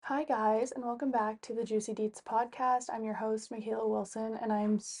Hi, guys, and welcome back to the Juicy Deets podcast. I'm your host, Michaela Wilson, and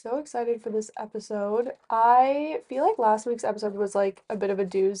I'm so excited for this episode. I feel like last week's episode was like a bit of a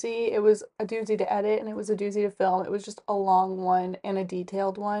doozy. It was a doozy to edit and it was a doozy to film. It was just a long one and a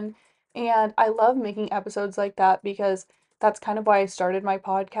detailed one. And I love making episodes like that because that's kind of why I started my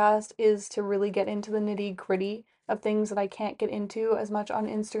podcast, is to really get into the nitty-gritty of things that I can't get into as much on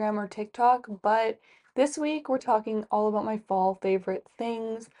Instagram or TikTok. But this week, we're talking all about my fall favorite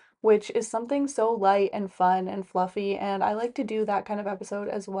things, which is something so light and fun and fluffy, and I like to do that kind of episode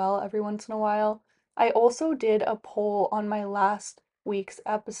as well every once in a while. I also did a poll on my last week's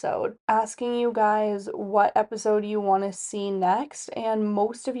episode asking you guys what episode you want to see next, and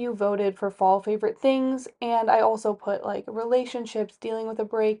most of you voted for fall favorite things. And I also put like relationships, dealing with a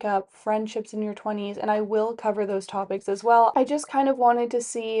breakup, friendships in your 20s, and I will cover those topics as well. I just kind of wanted to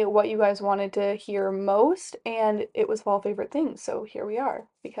see what you guys wanted to hear most, and it was fall favorite things, so here we are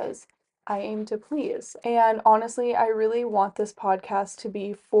because I aim to please. And honestly, I really want this podcast to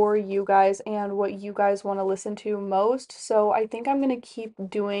be for you guys and what you guys want to listen to most. So I think I'm going to keep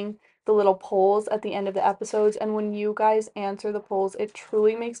doing the little polls at the end of the episodes. And when you guys answer the polls, it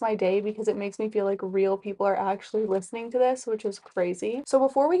truly makes my day because it makes me feel like real people are actually listening to this, which is crazy. So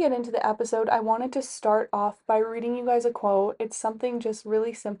before we get into the episode, I wanted to start off by reading you guys a quote. It's something just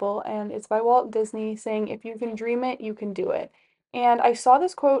really simple, and it's by Walt Disney saying, "If you can dream it, you can do it." And I saw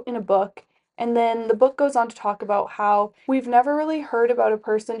this quote in a book, and then the book goes on to talk about how we've never really heard about a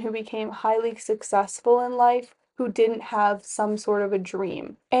person who became highly successful in life who didn't have some sort of a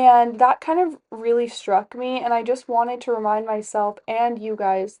dream. And that kind of really struck me, and I just wanted to remind myself and you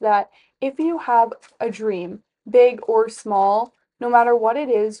guys that if you have a dream, big or small, no matter what it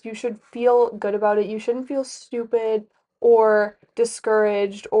is, you should feel good about it. You shouldn't feel stupid or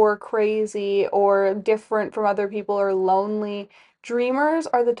discouraged or crazy or different from other people or lonely. Dreamers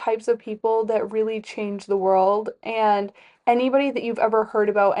are the types of people that really change the world, and anybody that you've ever heard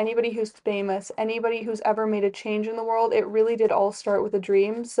about, anybody who's famous, anybody who's ever made a change in the world, it really did all start with a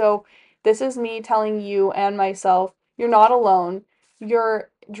dream. So this is me telling you and myself, you're not alone.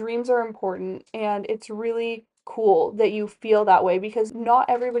 Your dreams are important, and it's really cool that you feel that way because not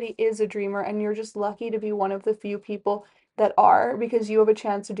everybody is a dreamer, and you're just lucky to be one of the few people that are, because you have a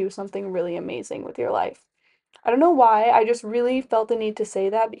chance to do something really amazing with your life. I don't know why, I just really felt the need to say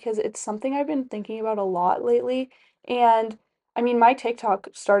that because it's something I've been thinking about a lot lately. And I mean, my TikTok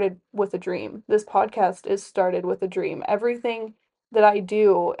started with a dream. This podcast is started with a dream. Everything that I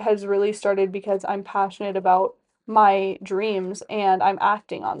do has really started because I'm passionate about my dreams and I'm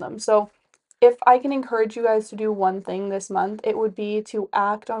acting on them. So if I can encourage you guys to do one thing this month, it would be to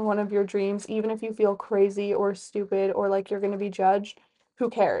act on one of your dreams, even if you feel crazy or stupid or like you're going to be judged.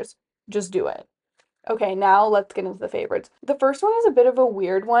 Who cares? Just do it. Okay, now let's get into the favorites. The first one is a bit of a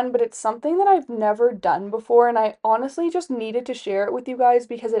weird one, but it's something that I've never done before, and I honestly just needed to share it with you guys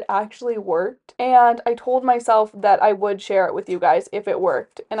because it actually worked. And I told myself that I would share it with you guys if it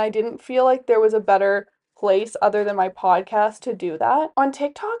worked, and I didn't feel like there was a better place other than my podcast to do that. On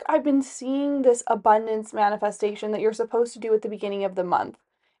TikTok, I've been seeing this abundance manifestation that you're supposed to do at the beginning of the month.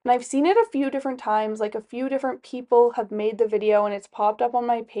 And I've seen it a few different times, like a few different people have made the video and it's popped up on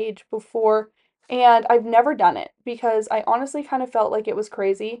my page before, and I've never done it because I honestly kind of felt like it was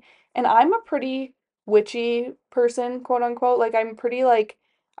crazy. And I'm a pretty witchy person, quote unquote. Like, I'm pretty, like,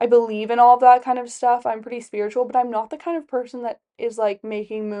 I believe in all of that kind of stuff. I'm pretty spiritual, but I'm not the kind of person that is like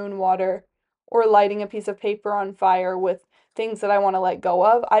making moon water or lighting a piece of paper on fire with things that I want to let go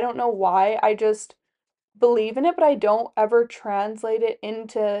of. I don't know why. I just believe in it, but I don't ever translate it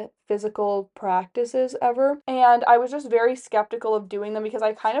into physical practices ever. And I was just very skeptical of doing them because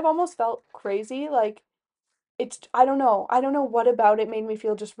I kind of almost felt crazy. Like, it's, I don't know. I don't know what about it made me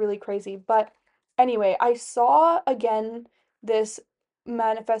feel just really crazy. But anyway, I saw again this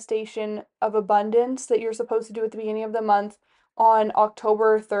manifestation of abundance that you're supposed to do at the beginning of the month on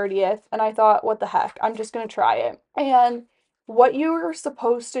October 30th. And I thought, what the heck? I'm just going to try it. And what you are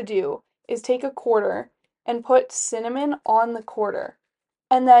supposed to do is take a quarter and put cinnamon on the quarter.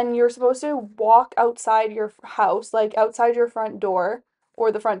 And then you're supposed to walk outside your house, like outside your front door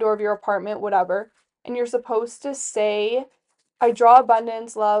or the front door of your apartment, whatever. And you're supposed to say, "I draw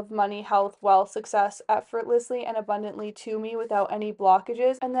abundance, love, money, health, wealth, success effortlessly and abundantly to me without any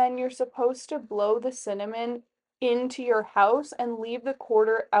blockages." And then you're supposed to blow the cinnamon into your house and leave the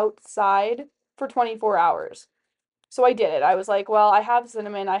quarter outside for 24 hours. So I did it. I was like, well, I have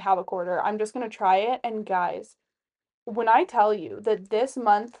cinnamon, I have a quarter. I'm just going to try it. And guys, when I tell you that this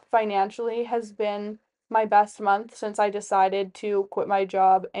month financially has been my best month since I decided to quit my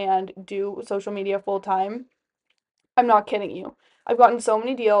job and do social media full time, I'm not kidding you. I've gotten so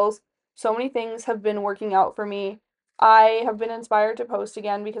many deals, so many things have been working out for me. I have been inspired to post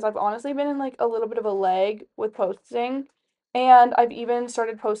again because I've honestly been in like a little bit of a lag with posting. And I've even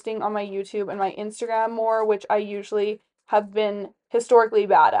started posting on my YouTube and my Instagram more, which I usually have been historically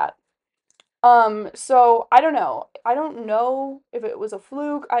bad at. So I don't know. I don't know if it was a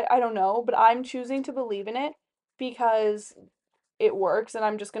fluke. I don't know, but I'm choosing to believe in it because it works and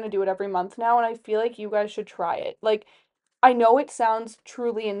I'm just gonna do it every month now, and I feel like you guys should try it. Like, I know it sounds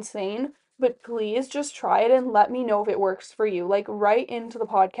truly insane, but please just try it and let me know if it works for you. Like, write into the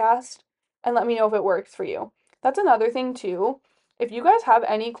podcast and let me know if it works for you. That's another thing too. If you guys have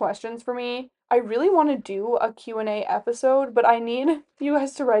any questions for me, I really want to do a Q&A episode, but I need you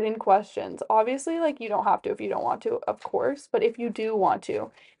guys to write in questions. Obviously, like, you don't have to if you don't want to, of course, but if you do want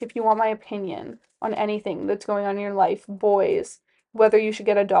to, if you want my opinion on anything that's going on in your life, boys, whether you should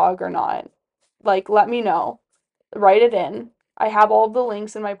get a dog or not, like, let me know. Write it in. I have all of the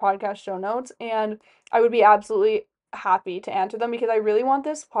links in my podcast show notes, and I would be absolutely happy to answer them because I really want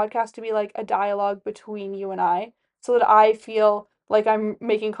this podcast to be like a dialogue between you and I so that I feel like I'm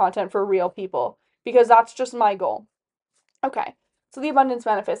making content for real people because that's just my goal. Okay, so the abundance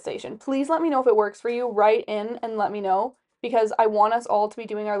manifestation. Please let me know if it works for you. Write in and let me know because I want us all to be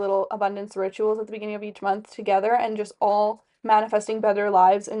doing our little abundance rituals at the beginning of each month together and just all manifesting better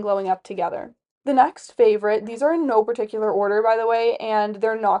lives and glowing up together. The next favorite, these are in no particular order, by the way, and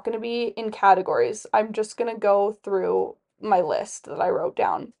they're not going to be in categories. I'm just going to go through my list that I wrote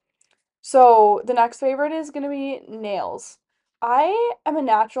down. So the next favorite is going to be nails. I am a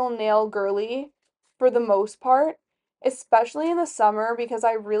natural nail girly for the most part, especially in the summer because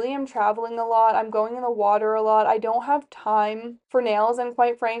I really am traveling a lot. I'm going in the water a lot. I don't have time for nails, and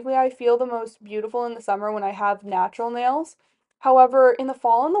quite frankly, I feel the most beautiful in the summer when I have natural nails. However, in the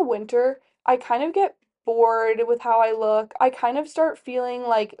fall and the winter, I kind of get bored with how I look. I kind of start feeling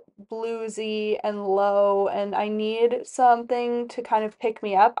like bluesy and low, and I need something to kind of pick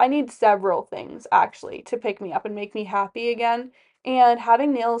me up. I need several things actually to pick me up and make me happy again, and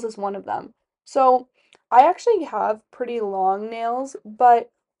having nails is one of them. So, I actually have pretty long nails, but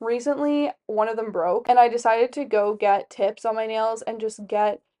recently one of them broke, and I decided to go get tips on my nails and just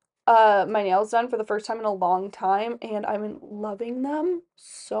get my nails done for the first time in a long time, and I'm loving them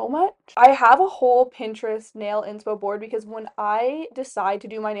so much. I have a whole Pinterest nail inspo board because when I decide to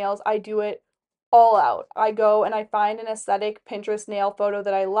do my nails, I do it all out. I go and I find an aesthetic Pinterest nail photo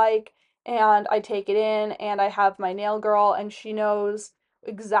that I like, and I take it in, and I have my nail girl, and she knows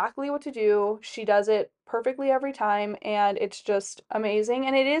exactly what to do. She does it perfectly every time, and it's just amazing.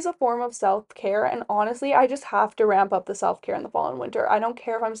 And it is a form of self-care. And honestly, I just have to ramp up the self-care in the fall and winter. I don't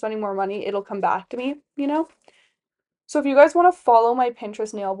care if I'm spending more money, it'll come back to me, you know? So if you guys want to follow my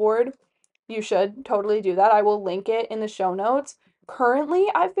Pinterest nail board, you should totally do that. I will link it in the show notes. Currently,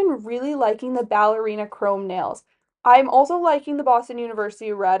 I've been really liking the ballerina chrome nails. I'm also liking the Boston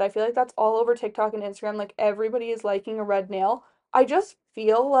University red. I feel like that's all over TikTok and Instagram. Like everybody is liking a red nail. I just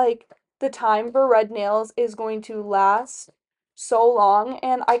feel like the time for red nails is going to last so long,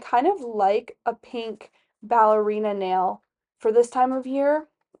 and I kind of like a pink ballerina nail for this time of year.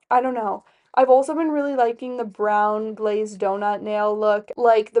 I don't know. I've also been really liking the brown glazed donut nail look,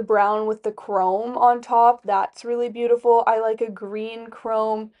 like the brown with the chrome on top. That's really beautiful. I like a green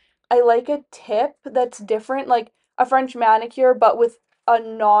chrome. I like a tip that's different, like a French manicure, but with a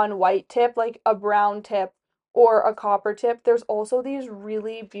non-white tip, like a brown tip or a copper tip. There's also these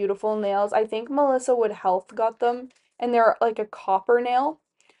really beautiful nails. I think Melissa Wood Health got them, and they're like a copper nail.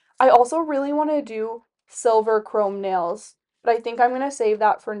 I also really want to do silver chrome nails, but I think I'm going to save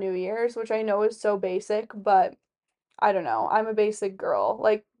that for New Year's, which I know is so basic, but I don't know. I'm a basic girl.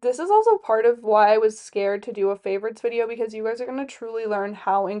 Like, this is also part of why I was scared to do a favorites video because you guys are going to truly learn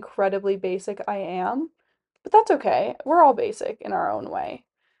how incredibly basic I am. But that's okay. We're all basic in our own way.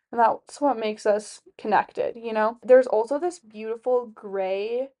 And that's what makes us connected, you know? There's also this beautiful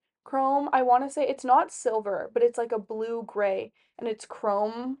gray chrome. I want to say it's not silver, but it's like a blue gray and it's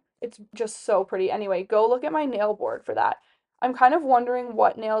chrome. It's just so pretty. Anyway, go look at my nail board for that. I'm kind of wondering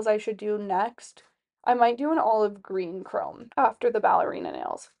what nails I should do next. I might do an olive green chrome after the ballerina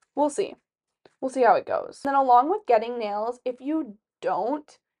nails. We'll see. We'll see how it goes. Then along with getting nails, if you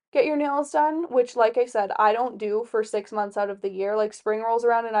don't get your nails done, which like I said, I don't do for 6 months out of the year, like spring rolls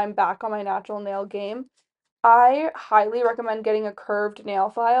around and I'm back on my natural nail game, I highly recommend getting a curved nail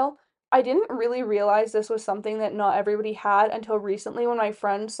file. I didn't really realize this was something that not everybody had until recently when my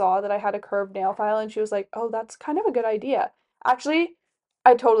friend saw that I had a curved nail file and she was like, "Oh, that's kind of a good idea." Actually,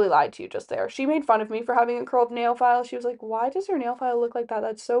 I totally lied to you just there. She made fun of me for having a curled nail file. She was like, "Why does your nail file look like that?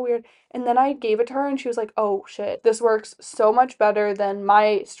 That's so weird." And then I gave it to her and she was like, "Oh shit, this works so much better than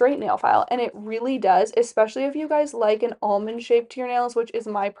my straight nail file." And it really does, especially if you guys like an almond shape to your nails, which is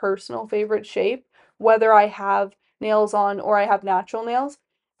my personal favorite shape, whether I have nails on or I have natural nails.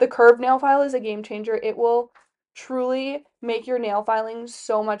 The curved nail file is a game changer. It will truly make your nail filing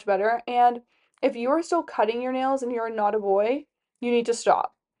so much better. And if you are still cutting your nails and you're not a boy, you need to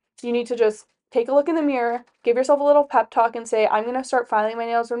stop. You need to just take a look in the mirror, give yourself a little pep talk, and say, I'm going to start filing my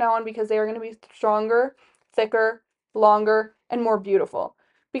nails from now on because they are going to be stronger, thicker, longer, and more beautiful.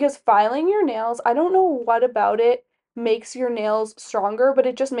 Because filing your nails, I don't know what about it makes your nails stronger, but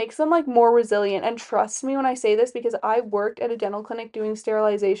it just makes them like more resilient. And trust me when I say this because I worked at a dental clinic doing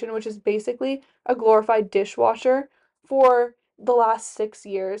sterilization, which is basically a glorified dishwasher for the last 6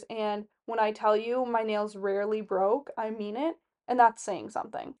 years. And when I tell you my nails rarely broke, I mean it. And that's saying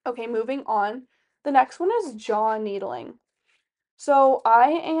something. Okay, moving on. The next one is jaw needling. So I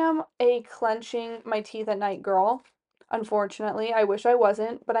am a clenching my teeth at night girl. Unfortunately, I wish I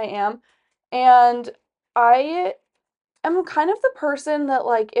wasn't, but I am. And I am kind of the person that,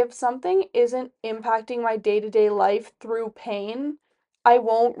 like, if something isn't impacting my day-to-day life through pain, I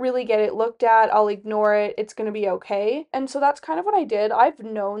won't really get it looked at. I'll ignore it. It's gonna be okay. And so that's kind of what I did. I've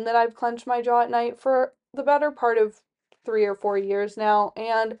known that I've clenched my jaw at night for the better part of 3 or 4 years now,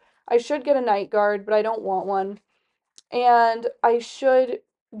 and I should get a night guard, but I don't want one and I should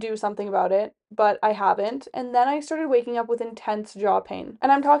do something about it, but I haven't. And then I started waking up with intense jaw pain.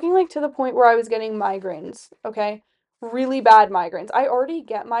 And I'm talking like to the point where I was getting migraines, okay? Really bad migraines. I already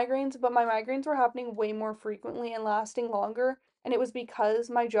get migraines, but my migraines were happening way more frequently and lasting longer, and it was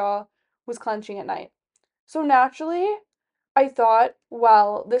because my jaw was clenching at night. So naturally, I thought,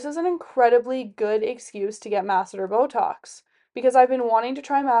 well, this is an incredibly good excuse to get masseter Botox because I've been wanting to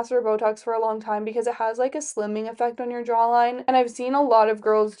try masseter Botox for a long time because it has like a slimming effect on your jawline, and I've seen a lot of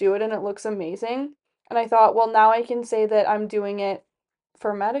girls do it and it looks amazing. And I thought, well, now I can say that I'm doing it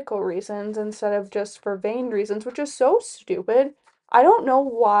for medical reasons instead of just for vain reasons, which is so stupid. I don't know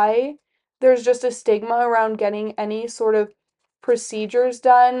why there's just a stigma around getting any sort of procedures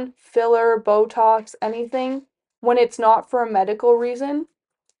done, filler, Botox, anything when it's not for a medical reason.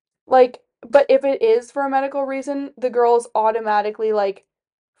 Like, but if it is for a medical reason, the girl's automatically like,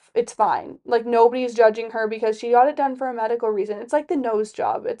 it's fine. Like, nobody's judging her because she got it done for a medical reason. It's like the nose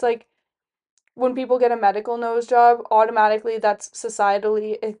job. It's like when people get a medical nose job, automatically that's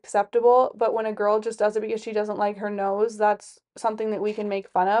societally acceptable. But when a girl just does it because she doesn't like her nose, that's something that we can make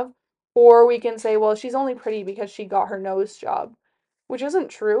fun of. Or we can say, well, she's only pretty because she got her nose job, which isn't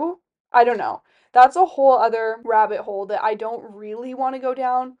true. I don't know. That's a whole other rabbit hole that I don't really want to go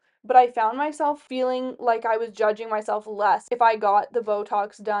down. But I found myself feeling like I was judging myself less if I got the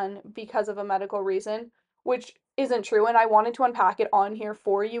Botox done because of a medical reason, which isn't true. And I wanted to unpack it on here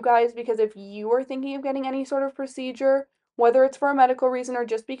for you guys because if you are thinking of getting any sort of procedure, whether it's for a medical reason or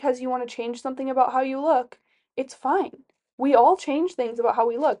just because you want to change something about how you look, it's fine. We all change things about how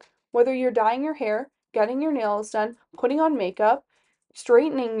we look. Whether you're dyeing your hair, getting your nails done, putting on makeup,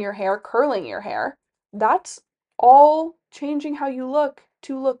 straightening your hair, curling your hair, that's all changing how you look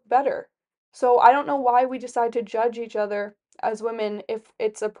to look better. So I don't know why we decide to judge each other as women if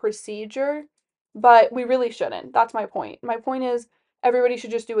it's a procedure, but we really shouldn't. That's my point. My point is everybody should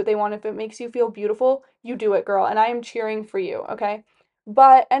just do what they want. If it makes you feel beautiful, you do it, girl. And I am cheering for you, okay?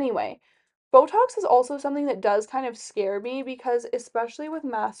 But anyway, Botox is also something that does kind of scare me because, especially with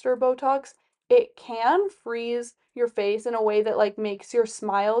master Botox, it can freeze your face in a way that like makes your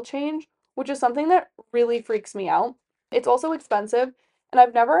smile change, which is something that really freaks me out. It's also expensive, and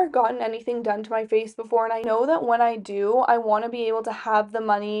I've never gotten anything done to my face before, and I know that when I do, I want to be able to have the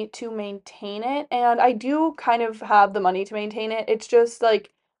money to maintain it, and I do kind of have the money to maintain it. It's just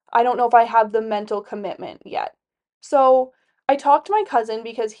like I don't know if I have the mental commitment yet. So, I talked to my cousin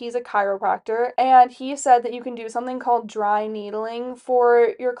because he's a chiropractor, and he said that you can do something called dry needling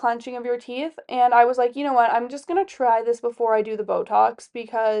for your clenching of your teeth. And I was like, you know what? I'm just gonna try this before I do the Botox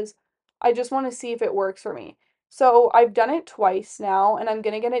because I just want to see if it works for me. So I've done it twice now, and I'm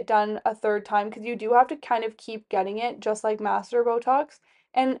gonna get it done a third time because you do have to kind of keep getting it, just like Master Botox.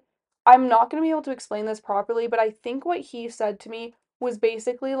 And I'm not gonna be able to explain this properly, but I think what he said to me was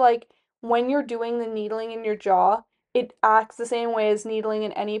basically like when you're doing the needling in your jaw, it acts the same way as needling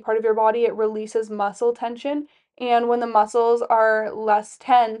in any part of your body. It releases muscle tension, and when the muscles are less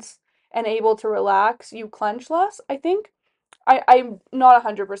tense and able to relax, you clench less, I think. I'm not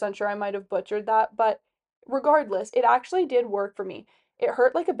 100% sure. I might have butchered that, but regardless, it actually did work for me. It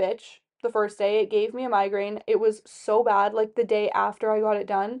hurt like a bitch. the first day. It gave me a migraine. It was so bad, like the day after I got it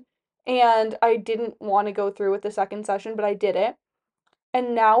done. And I didn't want to go through with the second session, but I did it.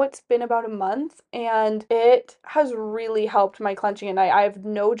 And now it's been about a month and it has really helped my clenching at night. I have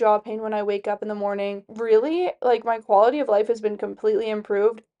no jaw pain when I wake up in the morning. Really, like my quality of life has been completely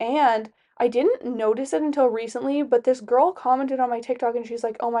improved. And I didn't notice it until recently, but this girl commented on my TikTok and she's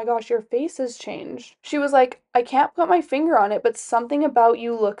like, "Oh my gosh, your face has changed." She was like, "I can't put my finger on it, but something about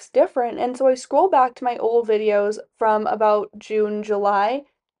you looks different." And so I scroll back to my old videos from about June, July,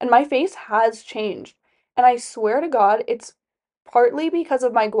 and my face has changed. And I swear to God, it's partly because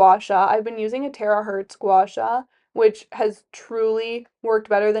of my gua sha. I've been using a Terahertz gua sha, which has truly worked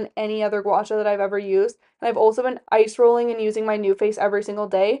better than any other gua sha that I've ever used. And I've also been ice rolling and using my NuFace every single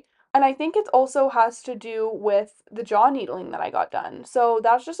day. And I think it also has to do with the jaw needling that I got done. So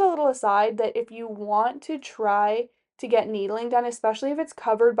that's just a little aside that if you want to try to get needling done, especially if it's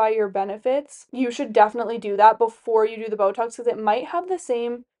covered by your benefits, you should definitely do that before you do the Botox because it might have the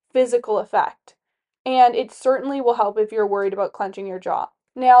same physical effect. And it certainly will help if you're worried about clenching your jaw.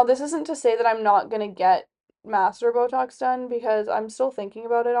 Now, this isn't to say that I'm not going to get master Botox done because I'm still thinking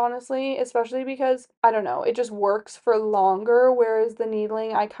about it, honestly, especially because, I don't know, it just works for longer, whereas the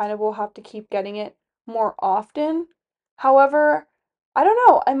needling, I kind of will have to keep getting it more often. However, I don't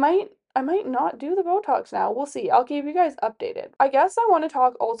know, I might not do the Botox now. We'll see. I'll keep you guys updated. I guess I want to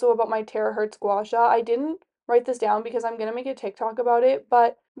talk also about my Terahertz gua sha. I didn't write this down because I'm gonna make a TikTok about it,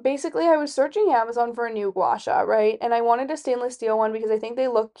 but basically I was searching Amazon for a new gua sha, right? And I wanted a stainless steel one because I think they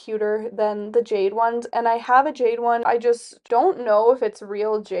look cuter than the jade ones, and I have a jade one. I just don't know if it's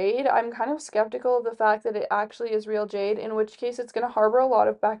real jade. I'm kind of skeptical of the fact that it actually is real jade, in which case it's gonna harbor a lot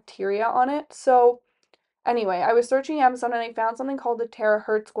of bacteria on it. So anyway, I was searching Amazon and I found something called the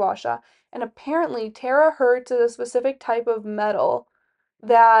Terahertz gua sha, and apparently terahertz is a specific type of metal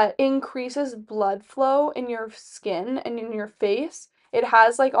that increases blood flow in your skin and in your face. It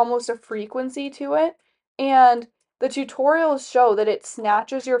has like almost a frequency to it, and the tutorials show that it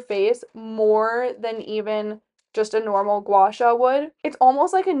snatches your face more than even just a normal gua sha would. It's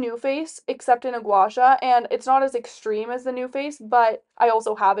almost like a NuFace except in a gua sha, and it's not as extreme as the NuFace, but I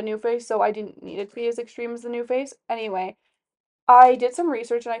also have a NuFace, so I didn't need it to be as extreme as the NuFace. Anyway, I did some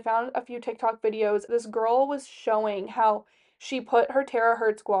research and I found a few TikTok videos. This girl was showing how she put her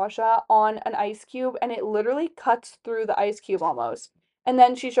terahertz gua sha on an ice cube and it literally cuts through the ice cube almost. And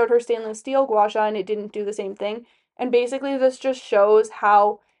then she showed her stainless steel gua sha and it didn't do the same thing. And basically, this just shows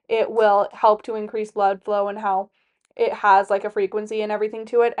how it will help to increase blood flow and how it has like a frequency and everything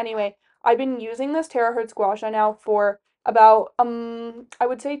to it. Anyway, I've been using this terahertz gua sha now for about I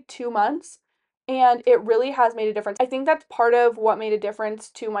would say 2 months, and it really has made a difference. I think that's part of what made a difference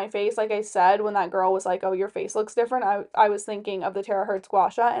to my face. Like I said, when that girl was like, "Oh, your face looks different," I was thinking of the Terahertz gua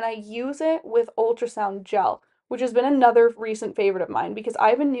sha, and I use it with ultrasound gel, which has been another recent favorite of mine because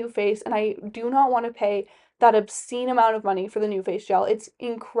I have a NuFace and I do not want to pay that obscene amount of money for the NuFace gel. It's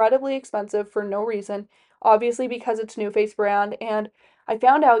incredibly expensive for no reason, obviously because it's NuFace brand, and I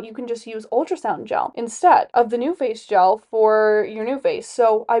found out you can just use ultrasound gel instead of the NuFace gel for your NuFace.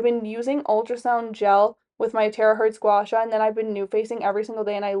 So I've been using ultrasound gel with my Terahertz gua sha, and then I've been NuFacing every single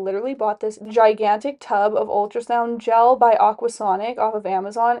day, and I literally bought this gigantic tub of ultrasound gel by Aquasonic off of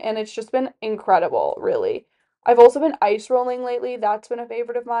Amazon, and it's just been incredible, really. I've also been ice rolling lately. That's been a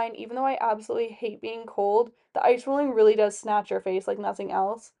favorite of mine. Even though I absolutely hate being cold, the ice rolling really does snatch your face like nothing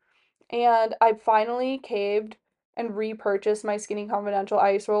else. And I finally caved and repurchased my Skinny Confidential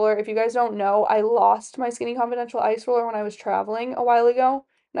ice roller. If you guys don't know, I lost my Skinny Confidential ice roller when I was traveling a while ago,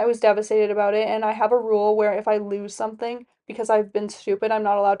 and I was devastated about it. And I have a rule where if I lose something because I've been stupid, I'm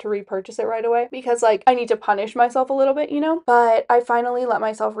not allowed to repurchase it right away because, like, I need to punish myself a little bit, you know? But I finally let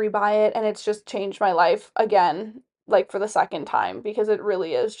myself rebuy it, and it's just changed my life again, like for the second time, because it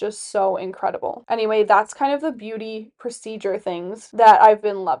really is just so incredible. Anyway, that's kind of the beauty procedure things that I've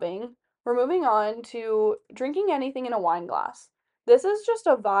been loving. We're moving on to drinking anything in a wine glass. This is just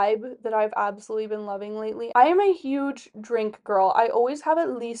a vibe that I've absolutely been loving lately. I am a huge drink girl. I always have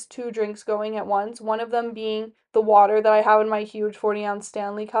at least two drinks going at once, one of them being the water that I have in my huge 40-ounce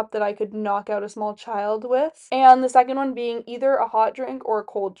Stanley cup that I could knock out a small child with, and the second one being either a hot drink or a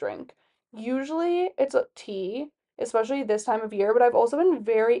cold drink. Usually it's a tea, especially this time of year, but I've also been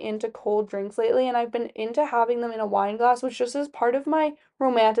very into cold drinks lately, and I've been into having them in a wine glass, which just is part of my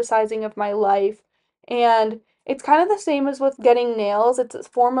romanticizing of my life. And it's kind of the same as with getting nails. It's a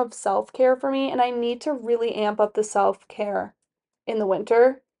form of self care for me, and I need to really amp up the self care in the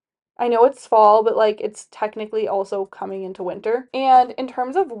winter. I know it's fall, but like it's technically also coming into winter. And in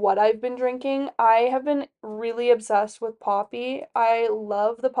terms of what I've been drinking, I have been really obsessed with Poppi. I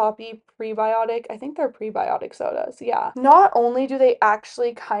love the Poppi prebiotic. I think they're prebiotic sodas. Yeah. Not only do they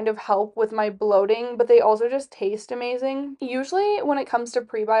actually kind of help with my bloating, but they also just taste amazing. Usually when it comes to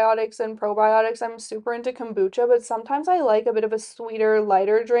prebiotics and probiotics, I'm super into kombucha, but sometimes I like a bit of a sweeter,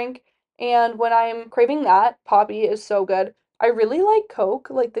 lighter drink. And when I'm craving that, Poppi is so good. I really like Coke,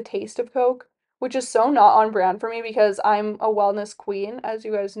 like the taste of Coke, which is so not on brand for me because I'm a wellness queen, as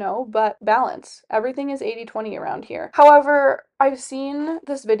you guys know, but balance. Everything is 80/20 around here. However, I've seen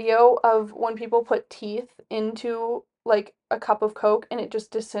this video of when people put teeth into like a cup of Coke and it just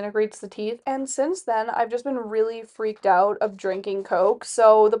disintegrates the teeth. And since then, I've just been really freaked out of drinking Coke.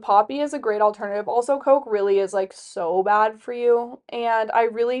 So the Poppi is a great alternative. Also, Coke really is like so bad for you. And I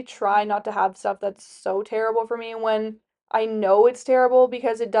really try not to have stuff that's so terrible for me when I know it's terrible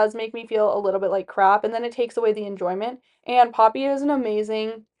because it does make me feel a little bit like crap and then it takes away the enjoyment. And Poppi is an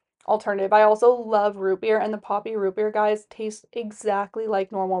amazing alternative. I also love root beer and the Poppi root beer guys taste exactly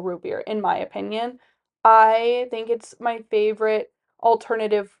like normal root beer in my opinion. I think it's my favorite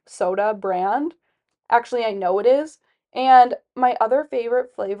alternative soda brand. Actually, I know it is. And my other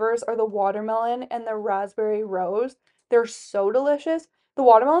favorite flavors are the watermelon and the raspberry rose. They're so delicious. The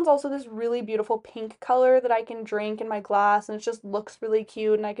watermelon's also this really beautiful pink color that I can drink in my glass, and it just looks really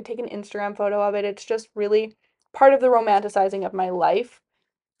cute, and I could take an Instagram photo of it. It's just really part of the romanticizing of my life.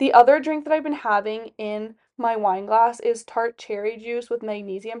 The other drink that I've been having in my wine glass is tart cherry juice with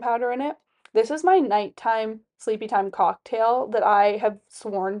magnesium powder in it. This is my nighttime sleepy time cocktail that I have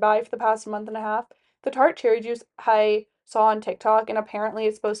sworn by for the past month and a half. The tart cherry juice I saw on TikTok, and apparently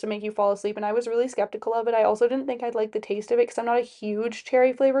it's supposed to make you fall asleep, and I was really skeptical of it. I also didn't think I'd like the taste of it because I'm not a huge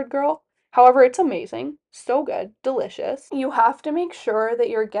cherry flavored girl. However, it's amazing. So good. Delicious. You have to make sure that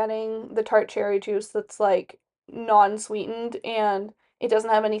you're getting the tart cherry juice that's like non-sweetened and it doesn't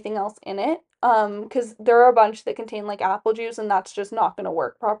have anything else in it. Because there are a bunch that contain like apple juice and that's just not gonna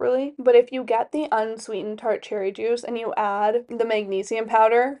work properly. But if you get the unsweetened tart cherry juice and you add the magnesium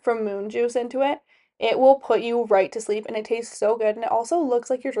powder from Moon Juice into it, it will put you right to sleep and it tastes so good and it also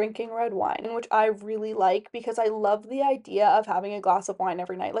looks like you're drinking red wine, which I really like because I love the idea of having a glass of wine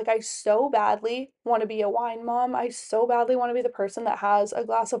every night. Like I so badly want to be a wine mom. I so badly want to be the person that has a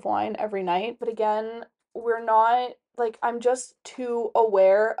glass of wine every night. But again, we're not like I'm just too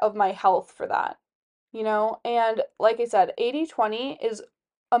aware of my health for that, you know? And like I said, 80/20 is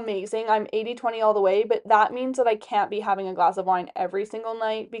amazing. I'm 80/20 all the way, but that means that I can't be having a glass of wine every single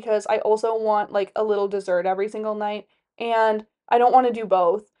night because I also want like a little dessert every single night. And I don't want to do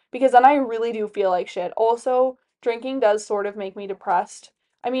both because then I really do feel like shit. Also, drinking does sort of make me depressed.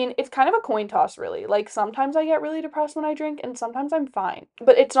 I mean, it's kind of a coin toss, really. Like, sometimes I get really depressed when I drink, and sometimes I'm fine.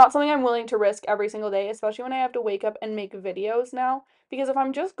 But it's not something I'm willing to risk every single day, especially when I have to wake up and make videos now. Because if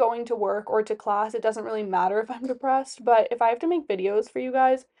I'm just going to work or to class, it doesn't really matter if I'm depressed. But if I have to make videos for you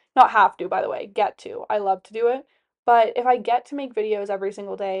guys, not have to, by the way, get to. I love to do it. But if I get to make videos every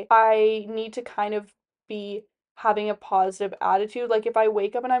single day, I need to kind of be having a positive attitude. Like if I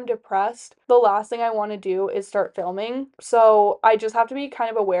wake up and I'm depressed, the last thing I want to do is start filming. So I just have to be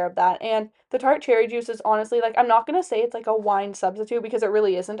kind of aware of that. And the tart cherry juice is honestly like I'm not going to say it's like a wine substitute because it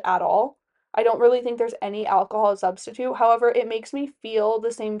really isn't at all. I don't really think there's any alcohol substitute. However, it makes me feel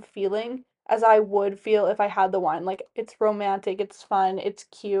the same feeling as I would feel if I had the wine. Like it's romantic, it's fun, it's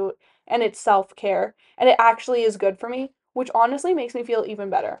cute, and it's self-care. And it actually is good for me, which honestly makes me feel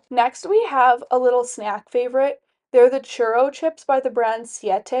even better. Next, we have a little snack favorite. They're the churro chips by the brand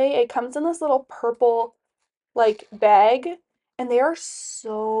Siete. It comes in this little purple like bag and they are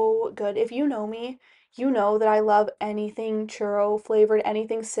so good. If you know me, you know that I love anything churro flavored,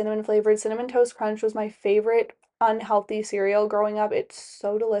 anything cinnamon flavored. Cinnamon Toast Crunch was my favorite unhealthy cereal growing up. It's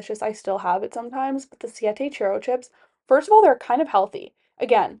so delicious. I still have it sometimes, but the Siete churro chips, first of all, they're kind of healthy.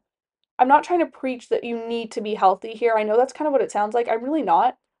 Again, I'm not trying to preach that you need to be healthy here. I know that's kind of what it sounds like. I'm really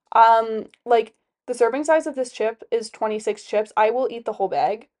not. Like the serving size of this chip is 26 chips. I will eat the whole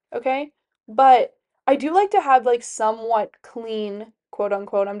bag, okay? But I do like to have like somewhat clean, quote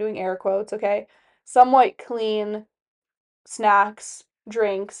unquote, I'm doing air quotes, okay? Somewhat clean snacks,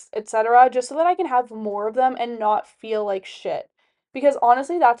 drinks, etc., just so that I can have more of them and not feel like shit. Because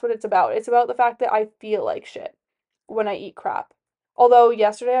honestly, that's what it's about. It's about the fact that I feel like shit when I eat crap. Although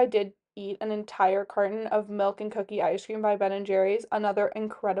yesterday I did eat an entire carton of milk and cookie ice cream by Ben and Jerry's, another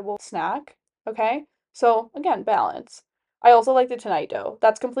incredible snack. Okay? So, again, balance. I also like the Tonight Dough.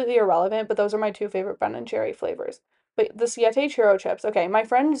 That's completely irrelevant, but those are my two favorite Ben and Jerry flavors. But the Siete churro chips. Okay, my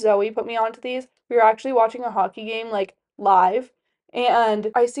friend Zoe put me onto these. We were actually watching a hockey game like live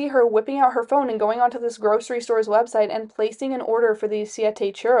And I see her whipping out her phone and going onto this grocery store's website and placing an order for these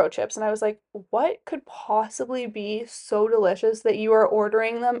Siete churro chips. And I was like, what could possibly be so delicious that you are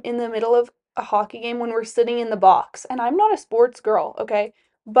ordering them in the middle of a hockey game when we're sitting in the box? And I'm not a sports girl, okay?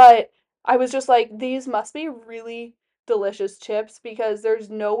 But I was just like, these must be really delicious chips because there's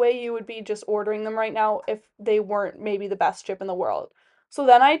no way you would be just ordering them right now if they weren't maybe the best chip in the world. So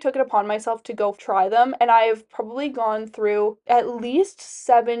then I took it upon myself to go try them, and I've probably gone through at least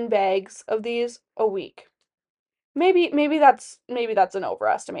 7 bags of these a week. Maybe that's an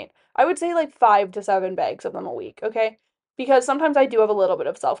overestimate. I would say like 5 to 7 bags of them a week, okay? Because sometimes I do have a little bit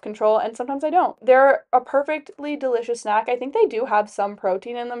of self-control and sometimes I don't. They're a perfectly delicious snack. I think they do have some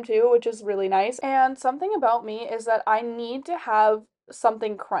protein in them too, which is really nice. And something about me is that I need to have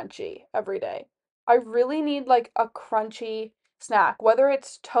something crunchy every day. I really need like a crunchy snack, whether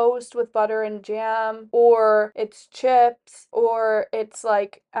it's toast with butter and jam or it's chips or it's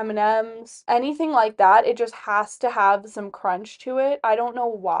like M&Ms, anything like that. It just has to have some crunch to it. I don't know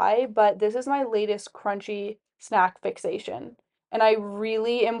why, but this is my latest crunchy snack fixation. And I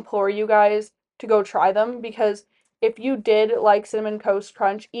really implore you guys to go try them because if you did like Cinnamon Toast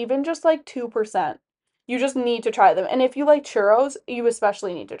Crunch, even just like 2%, you just need to try them. And if you like churros, you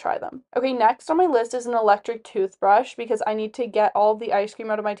especially need to try them. Okay, next on my list is an electric toothbrush because I need to get all of the ice cream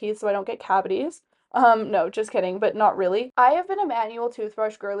out of my teeth so I don't get cavities. No, just kidding, but not really. I have been a manual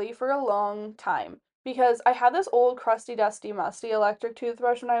toothbrush girly for a long time because I had this old crusty, dusty, musty electric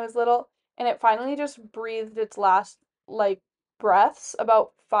toothbrush when I was little, and it finally just breathed its last, like, breaths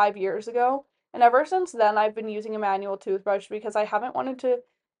about 5 years ago. And ever since then, I've been using a manual toothbrush because I haven't wanted to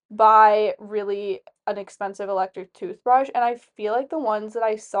buy really an expensive electric toothbrush, and I feel like the ones that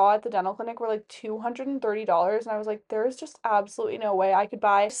I saw at the dental clinic were like $230, and I was like, there's just absolutely no way I could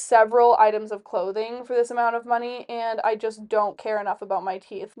buy several items of clothing for this amount of money, and I just don't care enough about my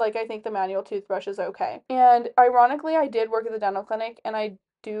teeth. Like, I think the manual toothbrush is okay. And ironically, I did work at the dental clinic, and I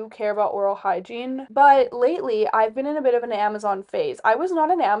do care about oral hygiene, but lately I've been in a bit of an Amazon phase. I was not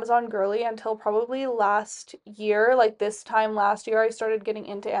an Amazon girly until probably last year, like this time last year I started getting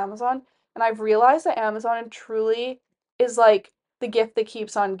into Amazon, and I've realized that Amazon truly is like the gift that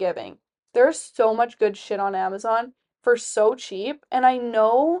keeps on giving. There's so much good shit on Amazon for so cheap, and I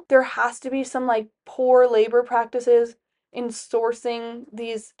know there has to be some like poor labor practices in sourcing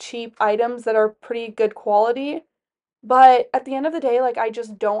these cheap items that are pretty good quality, but at the end of the day, like, I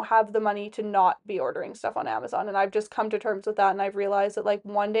just don't have the money to not be ordering stuff on Amazon. And I've just come to terms with that. And I've realized that, like,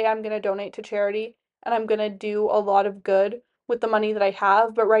 one day I'm going to donate to charity and I'm going to do a lot of good with the money that I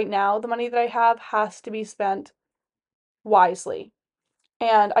have. But right now, the money that I have has to be spent wisely.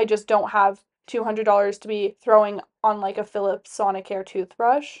 And I just don't have $200 to be throwing on like a Philips Sonicare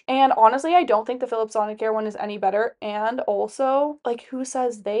toothbrush. And honestly, I don't think the Philips Sonicare one is any better. And also, like, who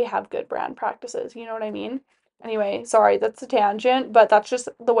says they have good brand practices? You know what I mean? Anyway, sorry, that's a tangent, but that's just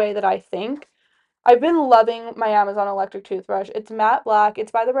the way that I think. I've been loving my Amazon electric toothbrush. It's matte black.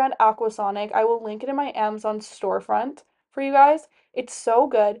 It's by the brand Aquasonic. I will link it in my Amazon storefront for you guys. It's so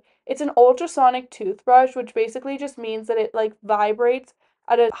good. It's an ultrasonic toothbrush, which basically just means that it like vibrates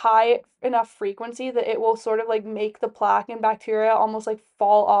at a high enough frequency that it will sort of like make the plaque and bacteria almost like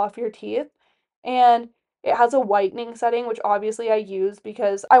fall off your teeth. And it has a whitening setting, which obviously I use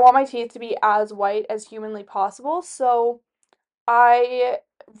because I want my teeth to be as white as humanly possible. So I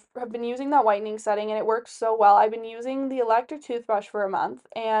have been using that whitening setting and it works so well. I've been using the electric toothbrush for a month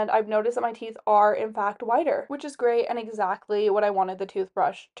and I've noticed that my teeth are in fact whiter, which is great and exactly what I wanted the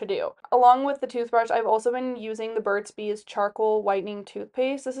toothbrush to do. Along with the toothbrush, I've also been using the Burt's Bees charcoal whitening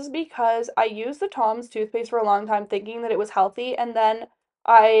toothpaste. This is because I used the Tom's toothpaste for a long time thinking that it was healthy, and then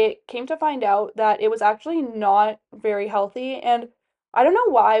I came to find out that it was actually not very healthy. And I don't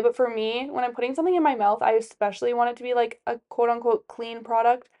know why, but for me, when I'm putting something in my mouth, I especially want it to be like a quote unquote clean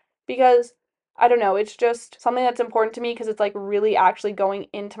product because I don't know, it's just something that's important to me because it's like really actually going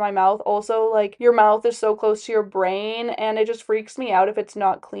into my mouth. Also, like your mouth is so close to your brain and it just freaks me out if it's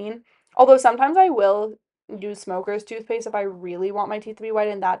not clean. Although sometimes I will use smoker's toothpaste if I really want my teeth to be white,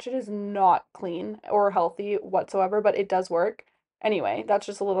 and that shit is not clean or healthy whatsoever, but it does work. Anyway, that's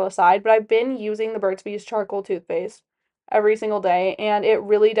just a little aside, but I've been using the Burt's Bees charcoal toothpaste every single day and it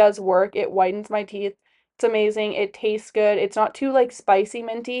really does work. It whitens my teeth. It's amazing. It tastes good. It's not too like spicy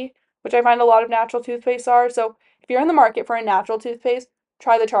minty, which I find a lot of natural toothpastes are. So if you're in the market for a natural toothpaste,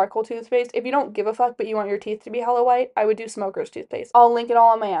 try the charcoal toothpaste. If you don't give a fuck but you want your teeth to be hella white, I would do smoker's toothpaste. I'll link it all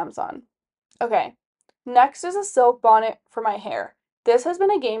on my Amazon. Okay. Next is a silk bonnet for my hair. This has been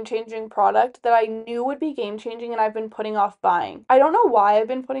a game-changing product that I knew would be game-changing and I've been putting off buying. I don't know why I've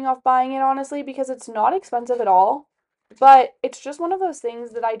been putting off buying it honestly because it's not expensive at all. But it's just one of those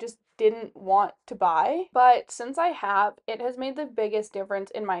things that I just didn't want to buy. But since I have, it has made the biggest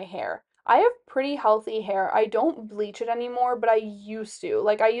difference in my hair. I have pretty healthy hair. I don't bleach it anymore, but I used to.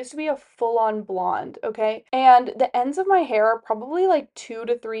 Like, I used to be a full on blonde, okay? And the ends of my hair are probably like 2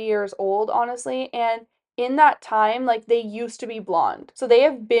 to 3 years old, honestly. And in that time, like, they used to be blonde. So they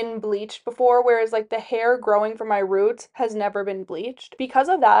have been bleached before, whereas like the hair growing from my roots has never been bleached. Because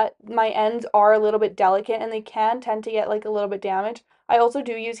of that, my ends are a little bit delicate and they can tend to get like a little bit damaged. I also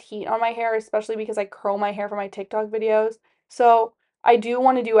do use heat on my hair, especially because I curl my hair for my TikTok videos. So I do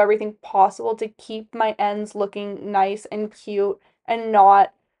want to do everything possible to keep my ends looking nice and cute and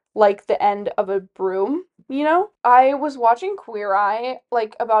not like the end of a broom, you know? I was watching Queer Eye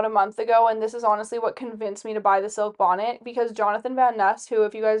like about a month ago, and this is honestly what convinced me to buy the silk bonnet because Jonathan Van Ness, who,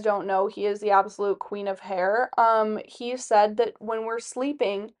 if you guys don't know, he is the absolute queen of hair, he said that when we're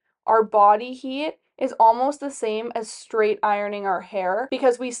sleeping, our body heat is almost the same as straight ironing our hair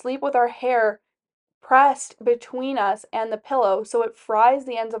because we sleep with our hair pressed between us and the pillow, so it fries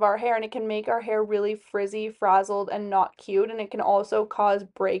the ends of our hair and it can make our hair really frizzy, frazzled, and not cute. And it can also cause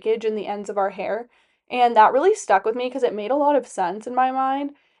breakage in the ends of our hair. And that really stuck with me because it made a lot of sense in my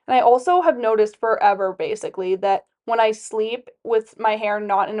mind. And I also have noticed forever, basically, that when I sleep with my hair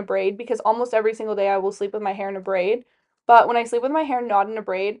not in a braid, because almost every single day I will sleep with my hair in a braid, but when I sleep with my hair not in a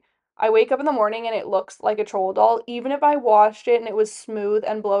braid, I wake up in the morning and it looks like a troll doll, even if I washed it and it was smooth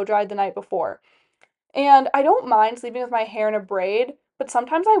and blow dried the night before. And I don't mind sleeping with my hair in a braid, but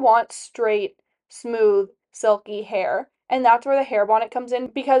sometimes I want straight, smooth, silky hair. And that's where the hair bonnet comes in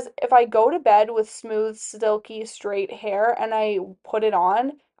because if I go to bed with smooth, silky, straight hair and I put it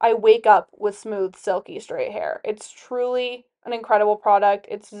on, I wake up with smooth, silky, straight hair. It's truly an incredible product.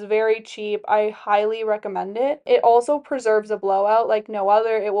 It's very cheap. I highly recommend it. It also preserves a blowout like no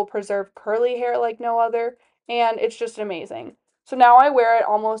other. It will preserve curly hair like no other. And it's just amazing. So now I wear it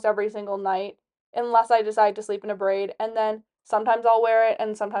almost every single night unless I decide to sleep in a braid, and then sometimes I'll wear it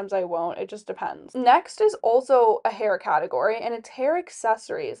and sometimes I won't. It just depends. Next is also a hair category, and it's hair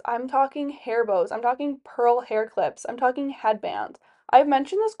accessories. I'm talking hair bows, I'm talking pearl hair clips, I'm talking headbands. I've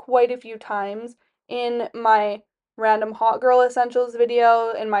mentioned this quite a few times in my random Hot Girl Essentials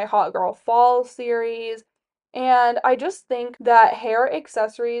video, in my Hot Girl Fall series, and I just think that hair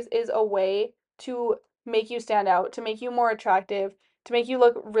accessories is a way to make you stand out, to make you more attractive, to make you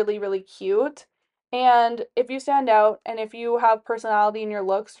look really, really cute. And if you stand out and if you have personality in your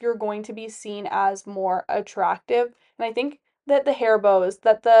looks, you're going to be seen as more attractive. And I think that the hair bows,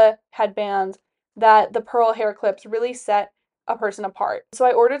 that the headbands, that the pearl hair clips really set a person apart. So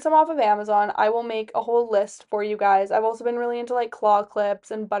I ordered some off of Amazon. I will make a whole list for you guys. I've also been really into like claw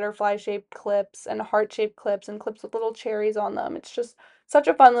clips and butterfly shaped clips and heart shaped clips and clips with little cherries on them. It's just such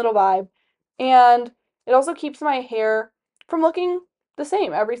a fun little vibe. And it also keeps my hair from looking the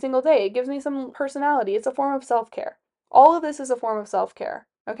same every single day. It gives me some personality. It's a form of self care. All of this is a form of self care,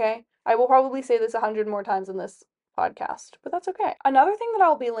 okay? I will probably say this 100 more times in this podcast, but that's okay. Another thing that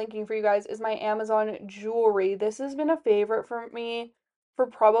I'll be linking for you guys is my Amazon jewelry. This has been a favorite for me for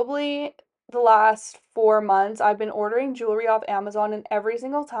probably the last 4 months. I've been ordering jewelry off Amazon, and every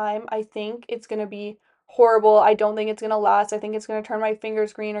single time I think it's gonna be horrible. I don't think it's gonna last. I think it's gonna turn my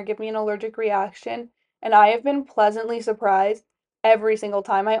fingers green or give me an allergic reaction. And I have been pleasantly surprised every single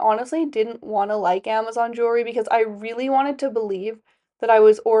time. I honestly didn't want to like Amazon jewelry because I really wanted to believe that I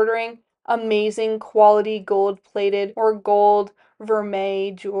was ordering amazing quality gold plated or gold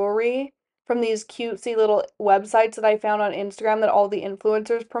vermeil jewelry from these cutesy little websites that I found on Instagram that all the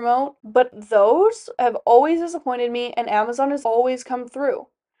influencers promote. But those have always disappointed me, and Amazon has always come through.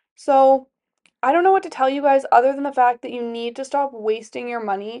 So I don't know what to tell you guys other than the fact that you need to stop wasting your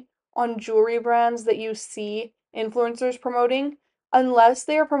money on jewelry brands that you see influencers promoting. Unless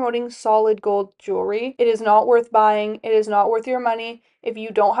they are promoting solid gold jewelry, it is not worth buying. It is not worth your money. If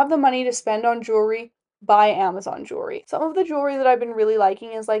you don't have the money to spend on jewelry, buy Amazon jewelry. Some of the jewelry that I've been really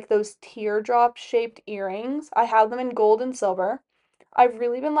liking is like those teardrop shaped earrings. I have them in gold and silver. I've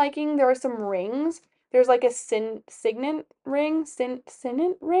really been liking, there are some rings. There's like a signet ring,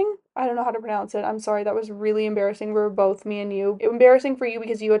 signet ring. I don't know how to pronounce it. I'm sorry, that was really embarrassing for both me and you. Embarrassing for you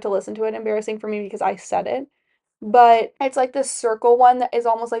because you had to listen to it. Embarrassing for me because I said it. But it's like this circle one that is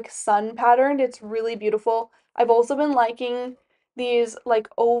almost like sun patterned. It's really beautiful. I've also been liking these like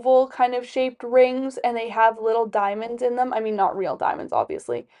oval kind of shaped rings, and they have little diamonds in them. I mean, not real diamonds,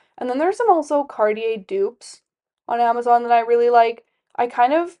 obviously. And then there's some also Cartier dupes on Amazon that I really like. I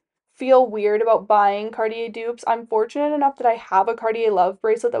kind of feel weird about buying Cartier dupes. I'm fortunate enough that I have a Cartier love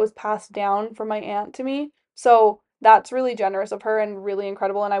bracelet that was passed down from my aunt to me. So that's really generous of her and really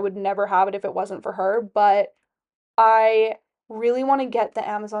incredible, and I would never have it if it wasn't for her. But I really want to get the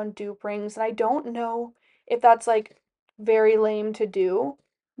Amazon dupe rings, and I don't know if that's like very lame to do,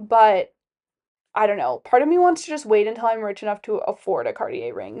 but I don't know. Part of me wants to just wait until I'm rich enough to afford a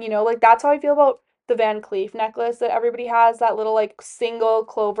Cartier ring. Like that's how I feel about the Van Cleef necklace that everybody has, that little like single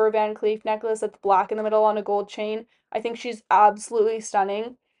clover Van Cleef necklace that's black in the middle on a gold chain. I think she's absolutely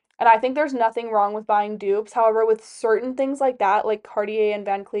stunning. And I think there's nothing wrong with buying dupes. However, with certain things like that, like Cartier and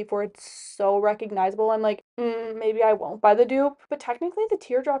Van Cleef, where it's so recognizable, I'm like, maybe I won't buy the dupe. But technically, the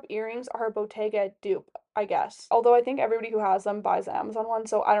teardrop earrings are a Bottega dupe, I guess. Although I think everybody who has them buys the Amazon one,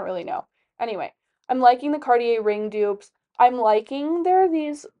 so I don't really know. Anyway, I'm liking the Cartier ring dupes. I'm liking there are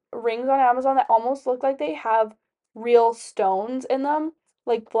these rings on Amazon that almost look like they have real stones in them,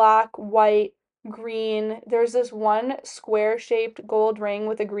 like black, white, green. There's this one square-shaped gold ring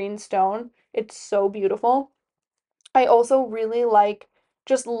with a green stone. It's so beautiful. I also really like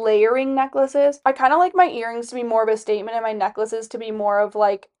just layering necklaces. I kind of like my earrings to be more of a statement and my necklaces to be more of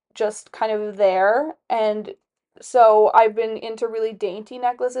like just kind of there. And so I've been into really dainty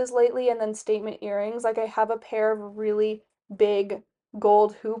necklaces lately and then statement earrings. Like I have a pair of really big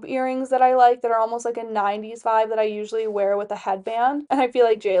gold hoop earrings that I like that are almost like a 90s vibe that I usually wear with a headband. And I feel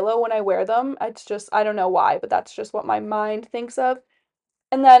like JLo when I wear them. It's just, I don't know why, but that's just what my mind thinks of.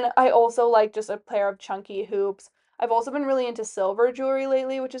 And then I also like just a pair of chunky hoops. I've also been really into silver jewelry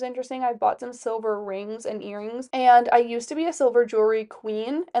lately, which is interesting. I bought some silver rings and earrings, and I used to be a silver jewelry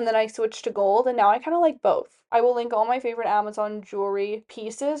queen, and then I switched to gold, and now I kind of like both. I will link all my favorite Amazon jewelry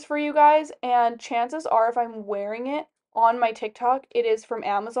pieces for you guys, and chances are if I'm wearing it on my TikTok, it is from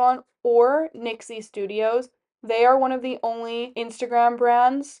Amazon or Nixie Studios. They are one of the only Instagram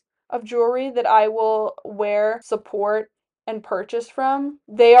brands of jewelry that I will wear, support, and purchase from.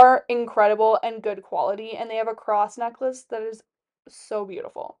 They are incredible and good quality, and they have a cross necklace that is so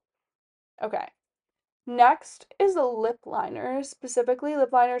beautiful. Okay. Next is the lip liners, specifically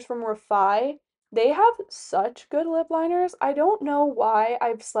lip liners from Refi. They have such good lip liners. I don't know why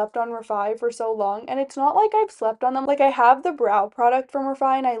I've slept on Refi for so long, and it's not like I've slept on them. Like I have the brow product from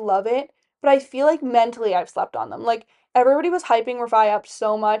Refi and I love it, but I feel like mentally I've slept on them. Like everybody was hyping Refi up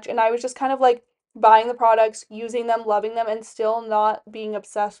so much, and I was just kind of like buying the products, using them, loving them, and still not being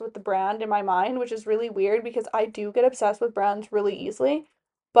obsessed with the brand in my mind, which is really weird because I do get obsessed with brands really easily.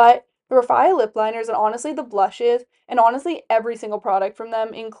 But the Refi lip liners and honestly the blushes and honestly every single product from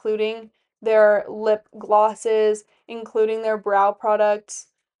them, including their lip glosses, including their brow products,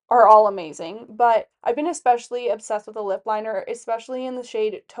 are all amazing. But I've been especially obsessed with a lip liner, especially in the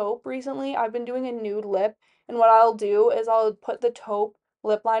shade taupe recently. I've been doing a nude lip, and what I'll do is I'll put the taupe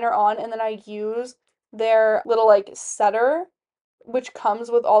lip liner on and then I use their little like setter which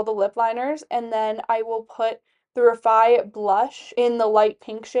comes with all the lip liners, and then I will put the Refi blush in the light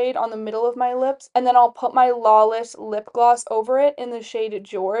pink shade on the middle of my lips, and then I'll put my Lawless lip gloss over it in the shade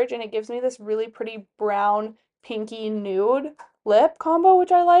George, and it gives me this really pretty brown, pinky nude lip combo,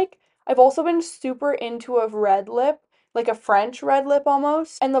 which I like. I've also been super into a red lip, like a French red lip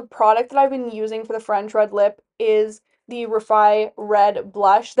almost, and the product that I've been using for the French red lip is the Refi red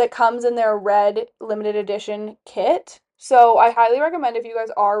blush that comes in their red limited edition kit. So I highly recommend if you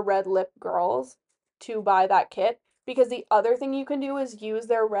guys are red lip girls to buy that kit because the other thing you can do is use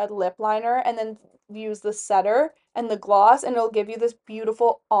their red lip liner and then use the setter and the gloss and it'll give you this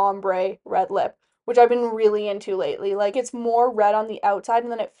beautiful ombre red lip, which I've been really into lately. Like it's more red on the outside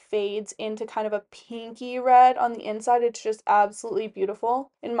and then it fades into kind of a pinky red on the inside. It's just absolutely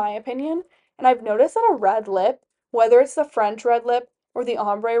beautiful in my opinion. And I've noticed that a red lip, whether it's the French red lip or the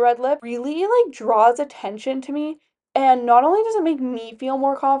ombre red lip, really like draws attention to me, and not only does it make me feel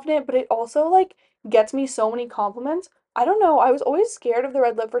more confident, but it also like gets me so many compliments. I don't know, I was always scared of the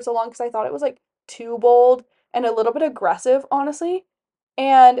red lip for so long because I thought it was like too bold and a little bit aggressive, honestly.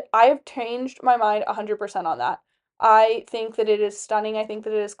 And I have changed my mind 100% on that. I think that it is stunning. I think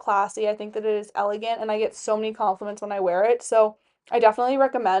that it is classy. I think that it is elegant. And I get so many compliments when I wear it. So I definitely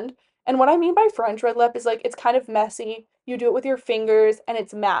recommend. And what I mean by French red lip is like it's kind of messy. You do it with your fingers and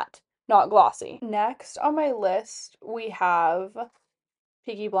it's matte, not glossy. Next on my list, we have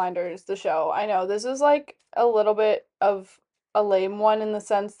Peaky Blinders, the show. I know this is like a little bit of a lame one in the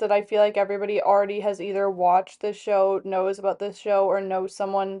sense that I feel like everybody already has either watched this show, knows about this show, or knows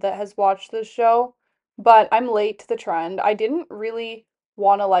someone that has watched this show. But I'm late to the trend. I didn't really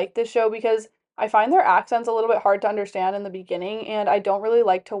want to like this show because I find their accents a little bit hard to understand in the beginning, and I don't really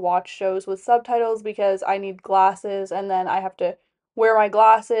like to watch shows with subtitles because I need glasses and then I have to wear my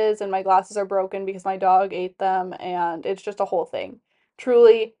glasses, and my glasses are broken because my dog ate them, and it's just a whole thing.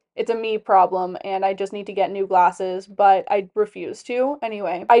 Truly, it's a me problem and I just need to get new glasses, but I refuse to.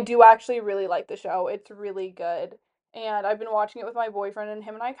 Anyway, I do actually really like the show. It's really good. And I've been watching it with my boyfriend, and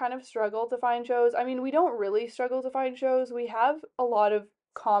him and I kind of struggle to find shows. I mean, we don't really struggle to find shows. We have a lot of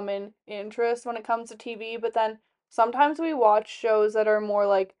common interests when it comes to TV, but then sometimes we watch shows that are more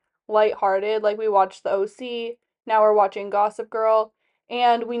like lighthearted. Like we watched The OC, now we're watching Gossip Girl,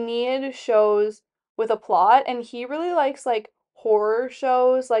 and we need shows with a plot, and he really likes like horror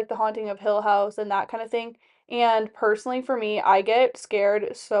shows like The Haunting of Hill House and that kind of thing. And personally for me, I get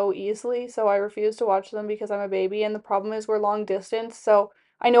scared so easily, so I refuse to watch them because I'm a baby, and the problem is we're long distance. So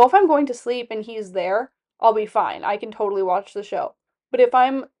I know if I'm going to sleep and he's there, I'll be fine. I can totally watch the show. But if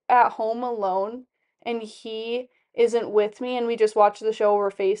I'm at home alone and he isn't with me and we just watch the show over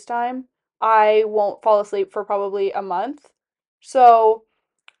FaceTime, I won't fall asleep for probably a month. So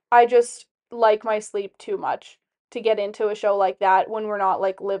I just like my sleep too much to get into a show like that when we're not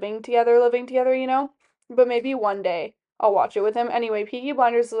like living together, you know? But maybe one day I'll watch it with him. Anyway, Peaky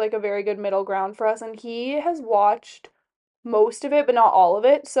Blinders is like a very good middle ground for us, and he has watched most of it, but not all of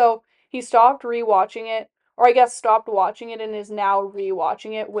it. So he stopped rewatching it, or I guess stopped watching it and is now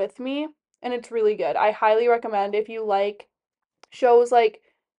rewatching it with me, and it's really good. I highly recommend if you like shows like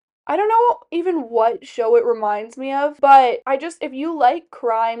I don't know even what show it reminds me of, but if you like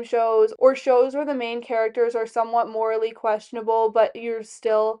crime shows or shows where the main characters are somewhat morally questionable, but you're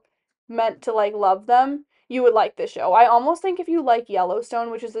still meant to like love them, you would like this show. I almost think if you like Yellowstone,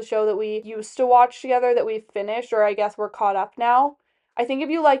 which is the show that we used to watch together that we've finished, or I guess we're caught up now, I think if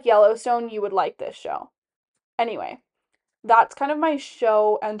you like Yellowstone, you would like this show. Anyway, that's kind of my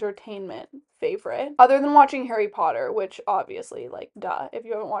show entertainment favorite. Other than watching Harry Potter, which obviously, like, duh, if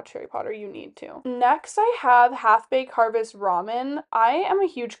you haven't watched Harry Potter, you need to. Next, I have Half Baked Harvest Ramen. I am a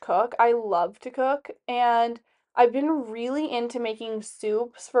huge cook. I love to cook, and I've been really into making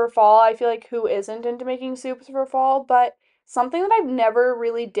soups for fall. I feel like who isn't into making soups for fall, but something that I've never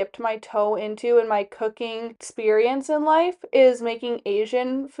really dipped my toe into in my cooking experience in life is making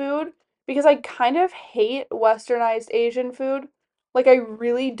Asian food because I kind of hate westernized Asian food. Like, I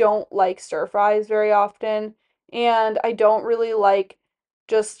really don't like stir fries very often, and I don't really like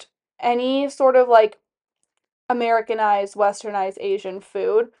just any sort of like Americanized, westernized Asian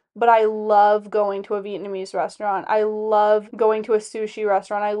food, but I love going to a Vietnamese restaurant. I love going to a sushi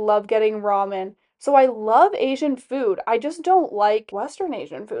restaurant. I love getting ramen. So I love Asian food. I just don't like Western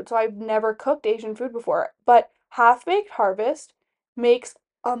Asian food. So I've never cooked Asian food before. But Half Baked Harvest makes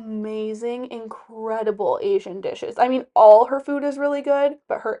amazing, incredible Asian dishes. I mean, all her food is really good,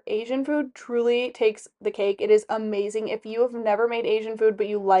 but her Asian food truly takes the cake. It is amazing. If you have never made Asian food but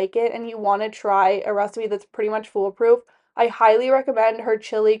you like it and you want to try a recipe that's pretty much foolproof, I highly recommend her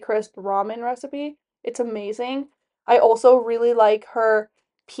chili crisp ramen recipe. It's amazing. I also really like her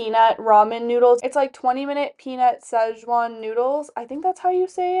peanut ramen noodles. It's like 20-minute peanut Szechuan noodles. I think that's how you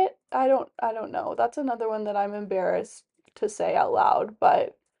say it. I don't know. That's another one that I'm embarrassed to say out loud,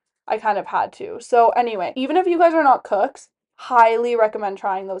 but I kind of had to. So anyway, even if you guys are not cooks, highly recommend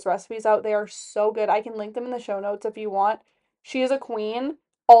trying those recipes out. They are so good. I can link them in the show notes if you want. She is a queen.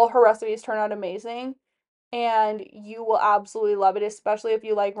 All her recipes turn out amazing, and you will absolutely love it, especially if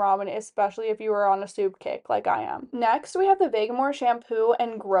you like ramen, especially if you are on a soup kick like I am. Next, we have the Vegamour shampoo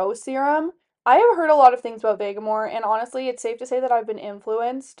and grow serum. I have heard a lot of things about Vegamour, and honestly, it's safe to say that I've been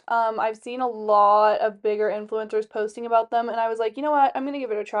influenced. I've seen a lot of bigger influencers posting about them, and I was like, you know what, I'm gonna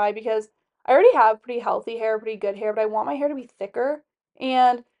give it a try because I already have pretty healthy hair, pretty good hair, but I want my hair to be thicker.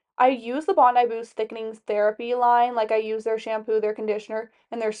 And I use the Bondi Boost Thickening Therapy line, like I use their shampoo, their conditioner,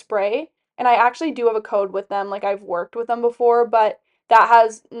 and their spray. And I actually do have a code with them, like I've worked with them before, but that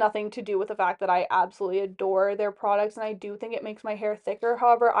has nothing to do with the fact that I absolutely adore their products and I do think it makes my hair thicker.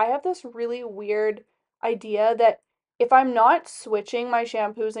 However, I have this really weird idea that if I'm not switching my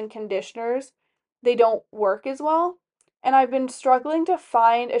shampoos and conditioners, they don't work as well. And I've been struggling to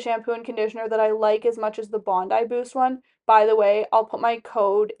find a shampoo and conditioner that I like as much as the Bondi Boost one. By the way, I'll put my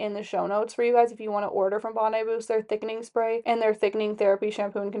code in the show notes for you guys if you want to order from Bondi Boost. Their thickening spray and their thickening therapy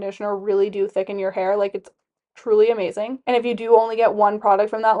shampoo and conditioner really do thicken your hair. Like, it's truly amazing. And if you do only get one product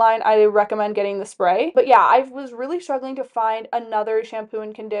from that line, I recommend getting the spray. But yeah, I was really struggling to find another shampoo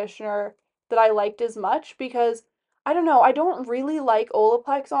and conditioner that I liked as much because I don't know, I don't really like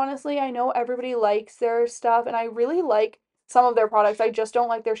Olaplex, honestly. I know everybody likes their stuff and I really like some of their products. I just don't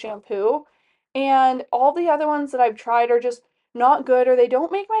like their shampoo. And all the other ones that I've tried are just not good or they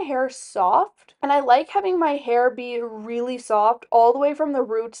don't make my hair soft. And I like having my hair be really soft all the way from the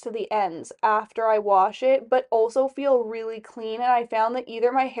roots to the ends after I wash it, but also feel really clean. And I found that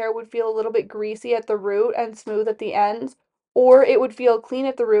either my hair would feel a little bit greasy at the root and smooth at the ends, or it would feel clean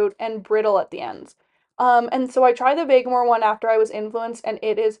at the root and brittle at the ends. And so I tried the Vegamour one after I was influenced, and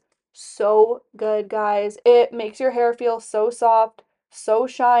it is so good, guys. It makes your hair feel so soft, so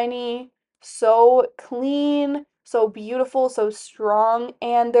shiny, so clean, so beautiful, so strong.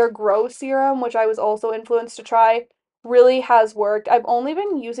 And their Grow Serum, which I was also influenced to try, really has worked. I've only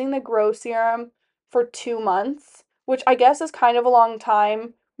been using the Grow Serum for 2 months, which I guess is kind of a long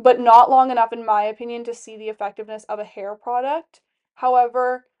time, but not long enough, in my opinion, to see the effectiveness of a hair product.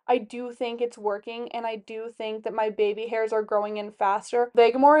 However, I do think it's working, and I do think that my baby hairs are growing in faster.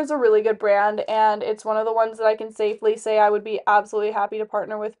 Vegamour is a really good brand, and it's one of the ones that I can safely say I would be absolutely happy to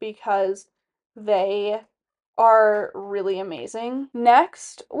partner with because they are really amazing.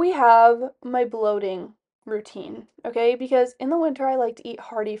 Next, we have my bloating routine, okay? Because in the winter, I like to eat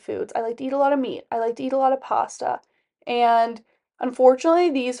hearty foods. I like to eat a lot of meat. I like to eat a lot of pasta. And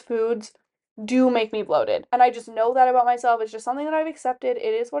unfortunately, these foods do make me bloated. And I just know that about myself. It's just something that I've accepted.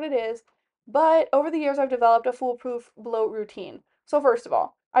 It is what it is. But over the years, I've developed a foolproof bloat routine. So, first of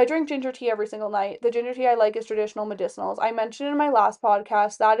all, I drink ginger tea every single night. The ginger tea I like is Traditional Medicinals. I mentioned in my last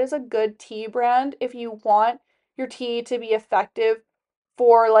podcast that is a good tea brand if you want your tea to be effective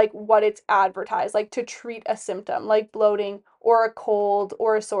for like what it's advertised, like to treat a symptom like bloating or a cold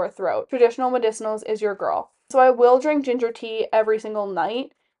or a sore throat. Traditional Medicinals is your girl. So I will drink ginger tea every single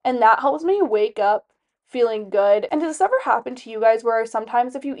night, and that helps me wake up feeling good. And does this ever happen to you guys where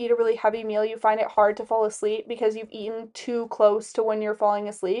sometimes if you eat a really heavy meal, you find it hard to fall asleep because you've eaten too close to when you're falling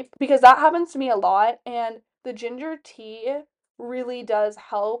asleep? Because that happens to me a lot, and the ginger tea really does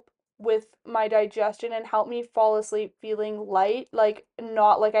help with my digestion and help me fall asleep feeling light, like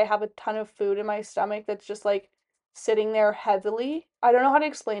not like I have a ton of food in my stomach that's just like sitting there heavily. I don't know how to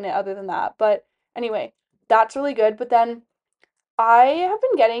explain it other than that, but anyway, that's really good. But then I have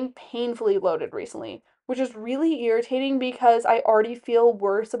been getting painfully bloated recently, which is really irritating because I already feel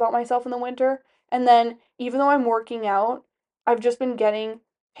worse about myself in the winter. And then even though I'm working out, I've just been getting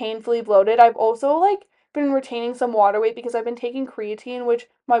painfully bloated. I've also like been retaining some water weight because I've been taking creatine, which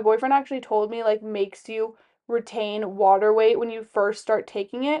my boyfriend actually told me like makes you retain water weight when you first start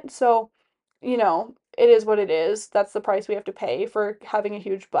taking it. So, it is what it is. That's the price we have to pay for having a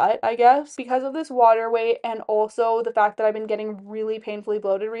huge butt, I guess. Because of this water weight and also the fact that I've been getting really painfully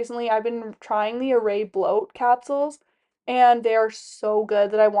bloated recently, I've been trying the Array Bloat capsules, and they are so good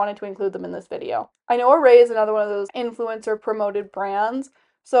that I wanted to include them in this video. I know Array is another one of those influencer promoted brands,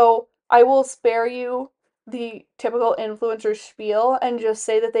 so I will spare you the typical influencer spiel and just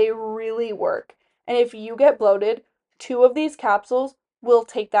say that they really work. And if you get bloated, 2 of these capsules will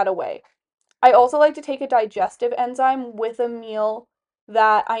take that away. I also like to take a digestive enzyme with a meal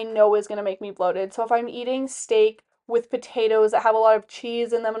that I know is going to make me bloated. So if I'm eating steak with potatoes that have a lot of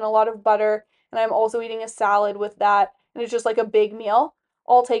cheese in them and a lot of butter, and I'm also eating a salad with that, and it's just like a big meal,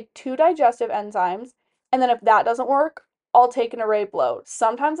 I'll take 2 digestive enzymes. And then if that doesn't work, I'll take an Array Bloat.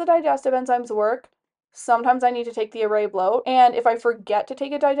 Sometimes the digestive enzymes work. Sometimes I need to take the Array Bloat. And if I forget to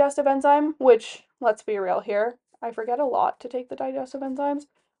take a digestive enzyme, which, let's be real here, I forget a lot to take the digestive enzymes,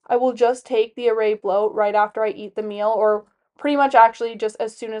 I will just take the Array Bloat right after I eat the meal, or pretty much actually just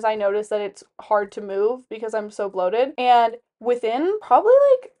as soon as I notice that it's hard to move because I'm so bloated. And within probably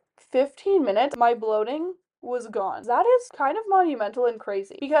like 15 minutes, my bloating was gone. That is kind of monumental and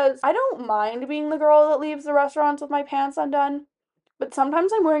crazy because I don't mind being the girl that leaves the restaurants with my pants undone, but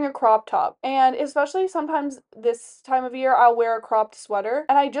sometimes I'm wearing a crop top, and especially sometimes this time of year, I'll wear a cropped sweater,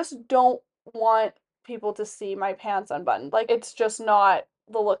 and I just don't want people to see my pants unbuttoned. Like, it's just not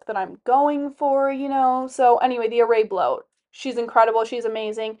the look that I'm going for. So, anyway, the Array Bloat. She's incredible, she's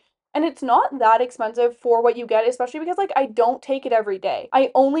amazing. And it's not that expensive for what you get, especially because, like, I don't take it every day.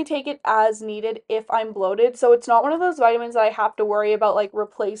 I only take it as needed if I'm bloated, so it's not one of those vitamins that I have to worry about, like,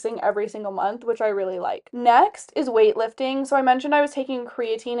 replacing every single month, which I really like. Next is weightlifting. So I mentioned I was taking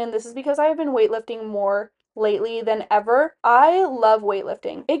creatine, and this is because I have been weightlifting more lately than ever. I love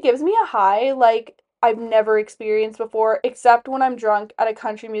weightlifting. It gives me a high, like, I've never experienced before, except when I'm drunk at a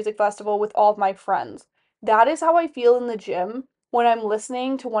country music festival with all of my friends. That is how I feel in the gym when I'm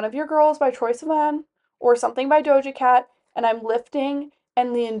listening to One of Your Girls by Troye Sivan or something by Doja Cat, and I'm lifting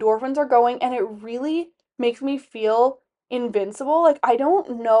and the endorphins are going, and it really makes me feel invincible. Like, I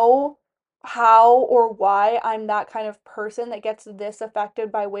don't know how or why I'm that kind of person that gets this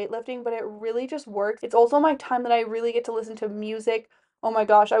affected by weightlifting, but it really just works. It's also my time that I really get to listen to music. Oh my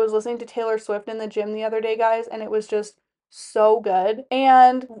gosh, I was listening to Taylor Swift in the gym the other day, guys, and it was just so good.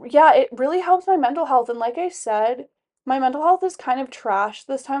 And yeah, it really helps my mental health. And like I said, my mental health is kind of trash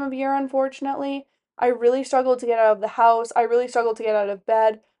this time of year, unfortunately. I really struggle to get out of the house. I really struggle to get out of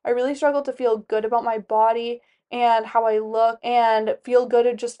bed. I really struggle to feel good about my body. and how I look and feel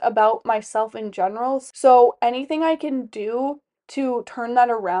good just about myself in general. So anything I can do to turn that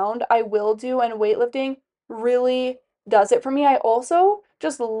around, I will do, and weightlifting really does it for me. I also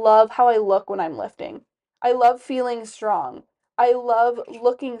just love how I look when I'm lifting. I love feeling strong. I love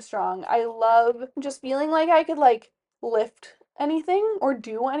looking strong. I love just feeling like I could like lift anything or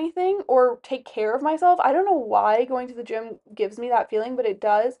do anything or take care of myself. I don't know why going to the gym gives me that feeling, but it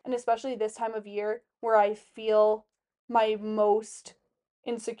does. And especially this time of year where I feel my most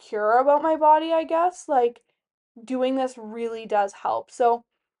insecure about my body, I guess, like doing this really does help. So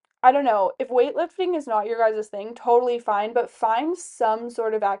I don't know. If weightlifting is not your guys' thing, totally fine, but find some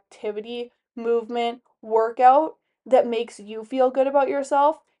sort of activity, movement, workout that makes you feel good about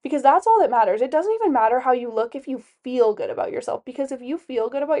yourself because that's all that matters. It doesn't even matter how you look if you feel good about yourself because if you feel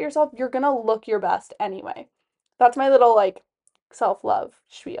good about yourself, you're gonna look your best anyway. That's my little like self-love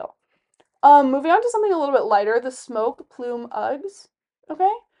spiel. Moving on to something a little bit lighter, the smoke plume Uggs.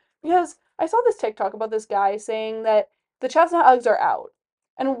 Okay? Because I saw this TikTok about this guy saying that the chestnut Uggs are out.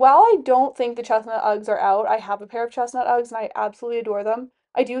 And while I don't think the chestnut Uggs are out, I have a pair of chestnut Uggs and I absolutely adore them.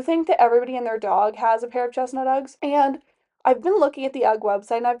 I do think that everybody and their dog has a pair of chestnut Uggs. And I've been looking at the Ugg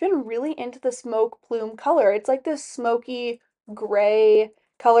website and I've been really into the smoke plume color. It's like this smoky gray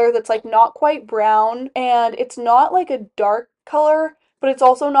color that's like not quite brown and it's not like a dark color but it's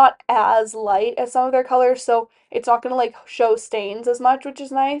also not as light as some of their colors, so it's not gonna like show stains as much, which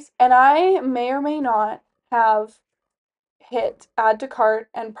is nice. And I may or may not have hit add to cart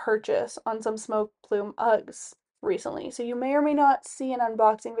and purchase on some smoke plume Uggs recently. So you may or may not see an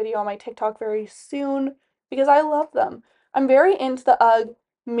unboxing video on my TikTok very soon because I love them. I'm very into the Ugg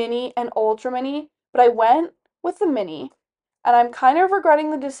mini and ultra mini, but I went with the mini and I'm kind of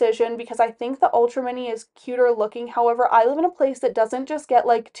regretting the decision because I think the ultra mini is cuter looking. However, I live in a place that doesn't just get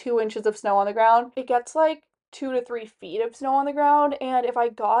like 2 inches of snow on the ground. It gets like 2 to 3 feet of snow on the ground. And if I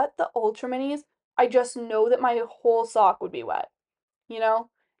got the ultra minis, I just know that my whole sock would be wet, you know?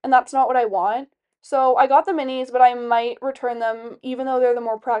 And that's not what I want. So I got the minis, but I might return them even though they're the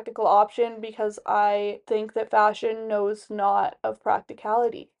more practical option because I think that fashion knows not of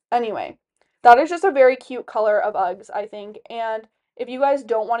practicality. Anyway, that is just a very cute color of Uggs, I think. And if you guys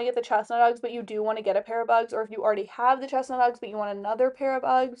don't want to get the chestnut Uggs, but you do want to get a pair of Uggs, or if you already have the chestnut Uggs, but you want another pair of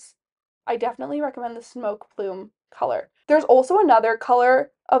Uggs, I definitely recommend the smoke plume color. There's also another color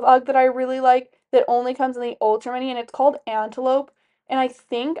of Ugg that I really like that only comes in the Ultra Mini and it's called Antelope. And I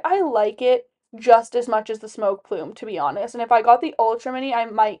think I like it just as much as the smoke plume, to be honest. And if I got the Ultra Mini, I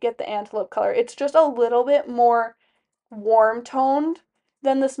might get the Antelope color. It's just a little bit more warm toned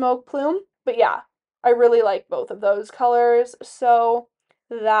than the smoke plume. But yeah, I really like both of those colors. So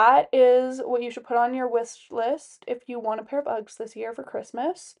that is what you should put on your wish list if you want a pair of Uggs this year for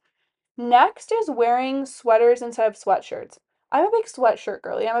Christmas. Next is wearing sweaters instead of sweatshirts. I'm a big sweatshirt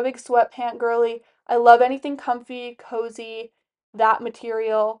girly. I'm a big sweatpant girly. I love anything comfy, cozy, that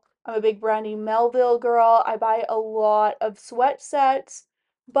material. I'm a big Brandy Melville girl. I buy a lot of sweat sets,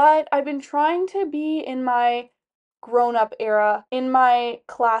 but I've been trying to be in my grown up era, in my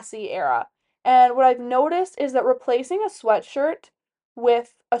classy era. And what I've noticed is that replacing a sweatshirt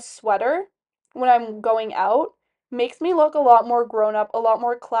with a sweater when I'm going out makes me look a lot more grown up, a lot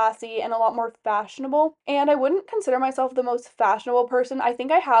more classy, and a lot more fashionable. And I wouldn't consider myself the most fashionable person. I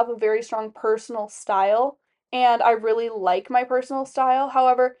think I have a very strong personal style, and I really like my personal style.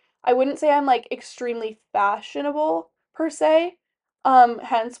 However, I wouldn't say I'm like extremely fashionable per se.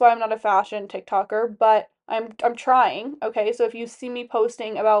 Hence why I'm not a fashion TikToker, but I'm trying, okay? So if you see me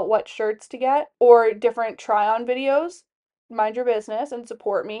posting about what shirts to get or different try-on videos, mind your business and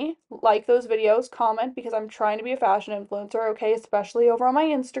support me. Like those videos, comment because I'm trying to be a fashion influencer, okay, especially over on my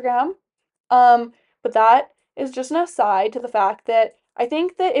Instagram. But that is just an aside to the fact that I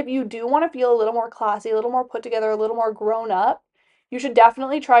think that if you do want to feel a little more classy, a little more put together, a little more grown up, you should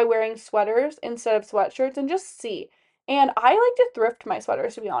definitely try wearing sweaters instead of sweatshirts and just see. And I like to thrift my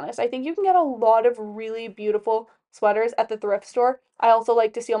sweaters, to be honest. I think you can get a lot of really beautiful sweaters at the thrift store. I also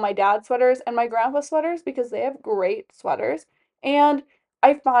like to steal my dad's sweaters and my grandpa's sweaters because they have great sweaters. And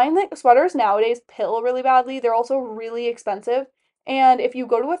I find that sweaters nowadays pill really badly. They're also really expensive. And if you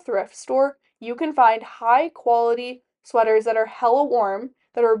go to a thrift store, you can find high quality sweaters that are hella warm,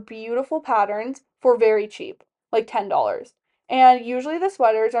 that are beautiful patterns for very cheap, like $10. And usually the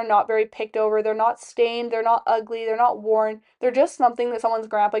sweaters are not very picked over, they're not stained, they're not ugly, they're not worn, they're just something that someone's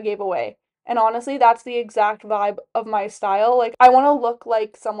grandpa gave away. And honestly, that's the exact vibe of my style. Like, I want to look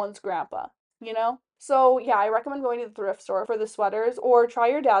like someone's grandpa, you know? So, yeah, I recommend going to the thrift store for the sweaters or try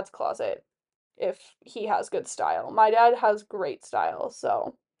your dad's closet if he has good style. My dad has great style,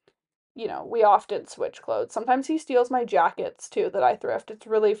 so we often switch clothes. Sometimes he steals my jackets too that I thrift. It's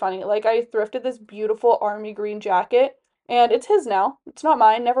really funny. Like, I thrifted this beautiful army green jacket, and it's his now. It's not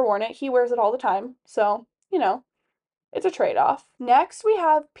mine, never worn it. He wears it all the time. So, it's a trade-off. Next, we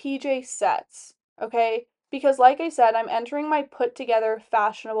have PJ sets, okay? Because like I said, I'm entering my put together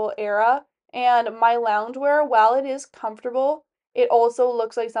fashionable era, and my loungewear, while it is comfortable, it also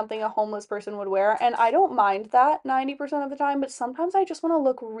looks like something a homeless person would wear, and I don't mind that 90% of the time, but sometimes I just want to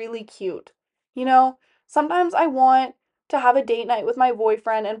look really cute. You know, sometimes I want to have a date night with my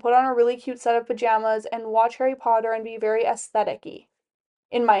boyfriend and put on a really cute set of pajamas and watch Harry Potter and be very aesthetic-y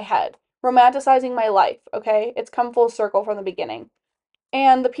in my head, romanticizing my life, okay? It's come full circle from the beginning.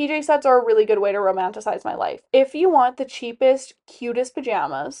 And the PJ sets are a really good way to romanticize my life. If you want the cheapest, cutest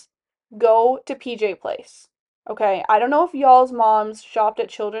pajamas, go to PJ Place. Okay, I don't know if y'all's moms shopped at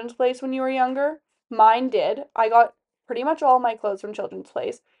Children's Place when you were younger. Mine did. I got pretty much all my clothes from Children's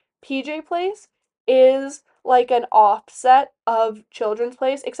Place. PJ Place is like an offset of Children's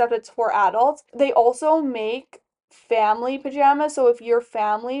Place, except it's for adults. They also make family pajamas. So if your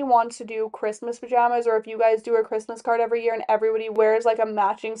family wants to do Christmas pajamas, or if you guys do a Christmas card every year and everybody wears like a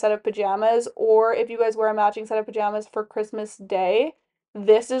matching set of pajamas, or if you guys wear a matching set of pajamas for Christmas Day,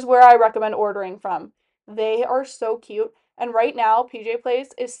 this is where I recommend ordering from. They are so cute. And right now, PJ Place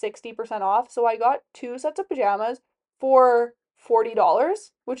is 60% off. So I got two sets of pajamas for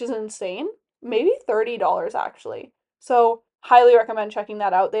 $40, which is insane. Maybe $30 actually. So highly recommend checking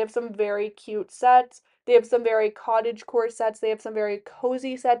that out. They have some very cute sets. They have some very cottagecore sets. They have some very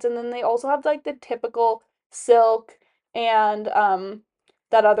cozy sets, and then they also have like the typical silk and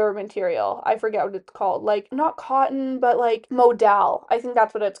that other material. I forget what it's called. Like not cotton, but like modal. I think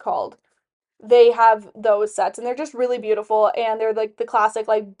that's what it's called. They have those sets and they're just really beautiful, and they're like the classic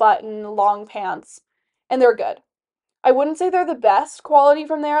like button long pants, and they're good. I wouldn't say they're the best quality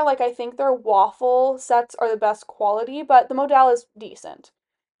from there. Like, I think their waffle sets are the best quality, but the modal is decent.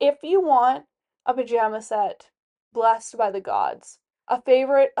 If you want a pajama set blessed by the gods, a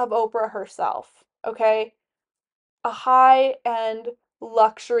favorite of Oprah herself, okay? A high end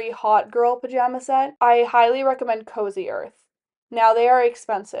luxury hot girl pajama set, I highly recommend Cozy Earth. Now, they are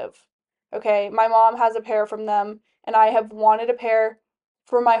expensive, okay? My mom has a pair from them, and I have wanted a pair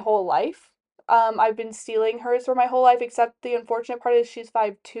for my whole life. I've been stealing hers for my whole life, except the unfortunate part is she's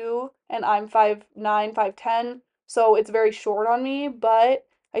 5'2" and I'm 5'9", 5'10", so it's very short on me, but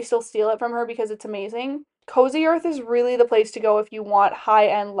I still steal it from her because it's amazing. Cozy Earth is really the place to go if you want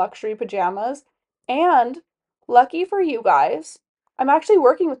high-end luxury pajamas. And lucky for you guys, I'm actually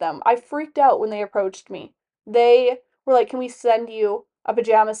working with them. I freaked out when they approached me. They were like, "Can we send you a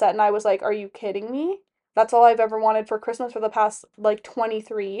pajama set?" And I was like, "Are you kidding me? That's all I've ever wanted for Christmas for the past like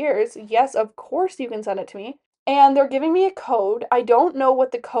 23 years. Yes, of course you can send it to me." And they're giving me a code. I don't know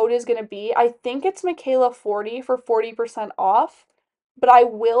what the code is going to be. I think it's Michaela 40 for 40% off, but I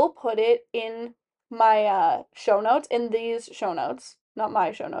will put it in my show notes, in these show notes, not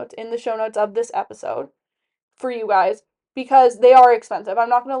my show notes, in the show notes of this episode for you guys because they are expensive. I'm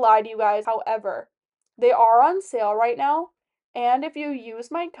not going to lie to you guys. However, they are on sale right now. And if you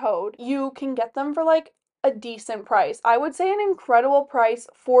use my code, you can get them for like a decent price. I would say an incredible price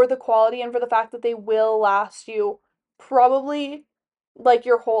for the quality and for the fact that they will last you probably like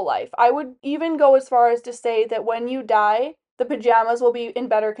your whole life. I would even go as far as to say that when you die, the pajamas will be in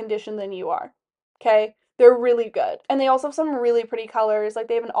better condition than you are. Okay? They're really good. And they also have some really pretty colors. Like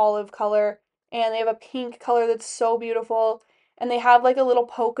they have an olive color and they have a pink color that's so beautiful. And they have like a little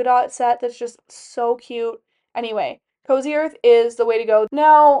polka dot set that's just so cute. Anyway, Cozy Earth is the way to go.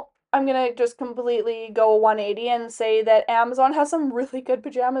 Now, I'm gonna just completely go 180 and say that Amazon has some really good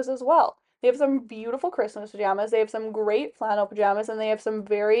pajamas as well. They have some beautiful Christmas pajamas, they have some great flannel pajamas, and they have some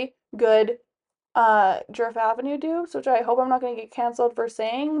very good Drift Avenue dupes, which I hope I'm not gonna get canceled for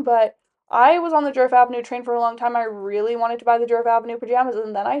saying, but I was on the Drift Avenue train for a long time. I really wanted to buy the Drift Avenue pajamas,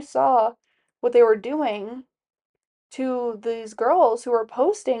 and then I saw what they were doing to these girls who were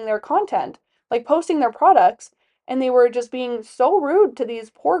posting their content, like posting their products, and they were just being so rude to these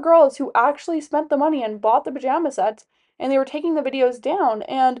poor girls who actually spent the money and bought the pajama sets, and they were taking the videos down.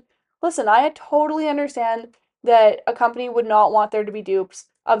 And listen, I totally understand that a company would not want there to be dupes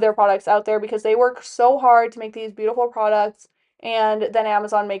of their products out there because they work so hard to make these beautiful products, and then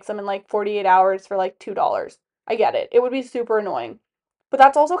Amazon makes them in like 48 hours for like $2. I get it. It would be super annoying. But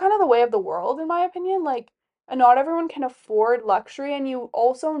that's also kind of the way of the world, in my opinion. Like, and not everyone can afford luxury, and you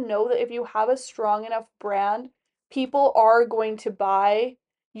also know that if you have a strong enough brand, people are going to buy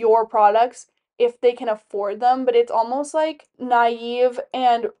your products if they can afford them, but it's almost like naive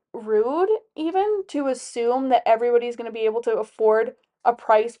and rude even to assume that everybody's going to be able to afford a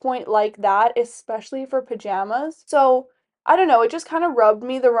price point like that, especially for pajamas. So I don't know, it just kind of rubbed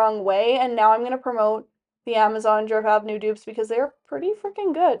me the wrong way, and now I'm gonna promote the Amazon Drip Avenue dupes because they're pretty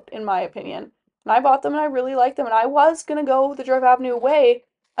freaking good in my opinion. And I bought them and I really like them, and I was gonna go the Drip Avenue way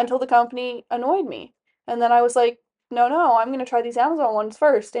until the company annoyed me. And then I was like, no, no, I'm gonna try these Amazon ones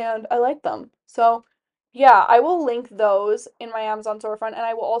first, and I like them. So yeah, I will link those in my Amazon storefront, and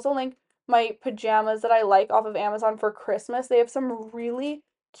I will also link my pajamas that I like off of Amazon for Christmas. They have some really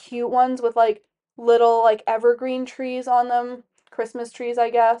cute ones with like little like evergreen trees on them, Christmas trees, I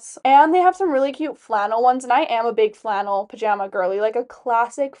guess. And they have some really cute flannel ones, and I am a big flannel pajama girly. Like a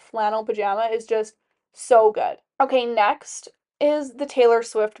classic flannel pajama is just so good. Okay, next is the Taylor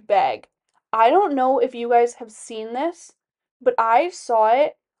Swift bag. I don't know if you guys have seen this, but I saw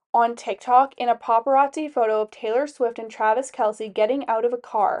it on TikTok in a paparazzi photo of Taylor Swift and Travis Kelce getting out of a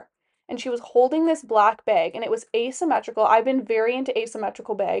car. And she was holding this black bag, and it was asymmetrical. I've been very into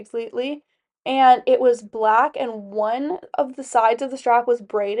asymmetrical bags lately. And it was black, and one of the sides of the strap was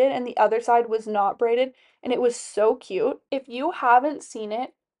braided, and the other side was not braided. And it was so cute. If you haven't seen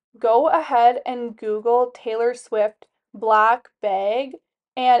it, go ahead and Google Taylor Swift black bag,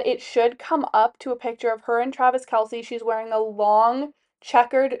 and it should come up to a picture of her and Travis Kelce. She's wearing a long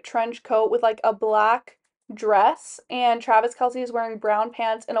checkered trench coat with like a black dress, and Travis Kelce is wearing brown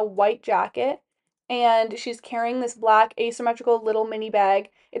pants and a white jacket, and she's carrying this black asymmetrical little mini bag.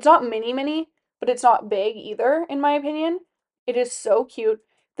 It's not mini, but it's not big either, in my opinion. It is so cute.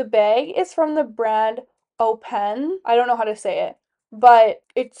 The bag is from the brand Open. I don't know how to say it, but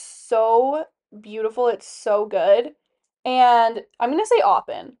it's so beautiful. It's so good. And I'm gonna say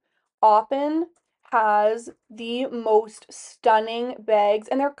Oppen. Oppen has the most stunning bags,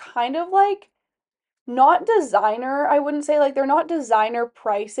 and they're kind of like not designer, I wouldn't say, like they're not designer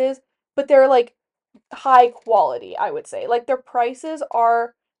prices, but they're like high quality, I would say. Like their prices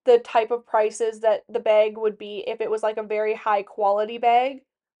are the type of prices that the bag would be if it was like a very high quality bag.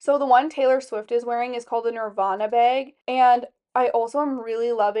 So the one Taylor Swift is wearing is called the Nirvana bag, and I also am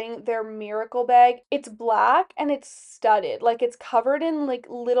really loving their Miracle bag. It's black and it's studded. Like it's covered in like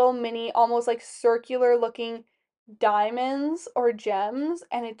little mini almost like circular looking diamonds or gems,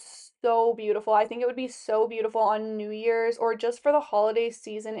 and it's so beautiful. I think it would be so beautiful on New Year's or just for the holiday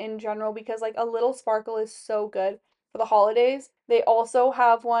season in general because like a little sparkle is so good for the holidays. They also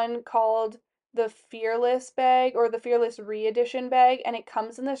have one called the Fearless bag or the Fearless Re-Edition bag, and it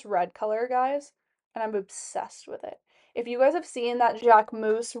comes in this red color, guys, and I'm obsessed with it. If you guys have seen that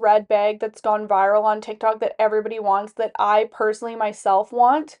Jacquemus red bag that's gone viral on TikTok that everybody wants, that I personally myself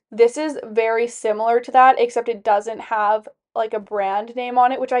want, this is very similar to that, except it doesn't have like a brand name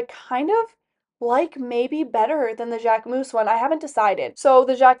on it, which I kind of like maybe better than the Jacquemus one. I haven't decided. So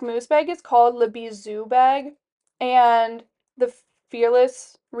the Jacquemus bag is called Le Bisou bag, and the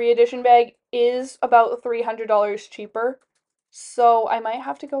Fearless Re-Edition bag is about $300 cheaper. So I might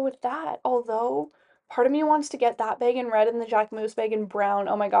have to go with that. Although part of me wants to get that bag in red and the Jacquemus bag in brown.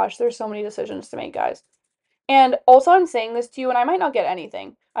 Oh my gosh, there's so many decisions to make, guys. And also, I'm saying this to you, and I might not get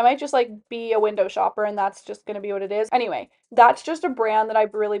anything. I might just like be a window shopper, and that's just gonna be what it is. Anyway, that's just a brand that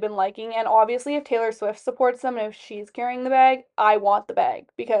I've really been liking. And obviously, if Taylor Swift supports them and if she's carrying the bag, I want the bag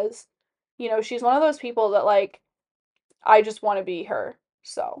because, she's one of those people that like, I just want to be her.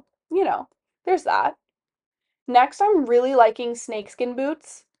 So, there's that. Next, I'm really liking snakeskin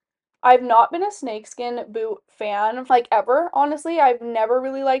boots. I've not been a snakeskin boot fan like ever, honestly. I've never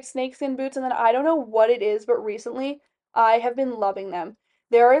really liked snakeskin boots, and then I don't know what it is, but recently I have been loving them.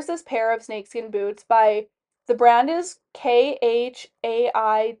 There is this pair of snakeskin boots by the brand is Khaite.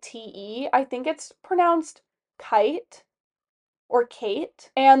 I think it's pronounced kite or Kate.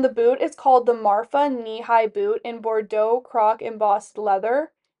 And the boot is called the Marfa knee-high boot in Bordeaux croc embossed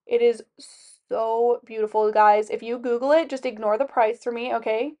leather. It is so beautiful, guys. If you Google it, just ignore the price for me,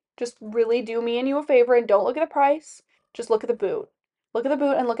 okay? Just really do me and you a favor and don't look at the price. Just look at the boot. Look at the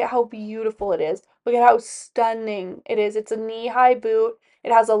boot and look at how beautiful it is. Look at how stunning it is. It's a knee-high boot.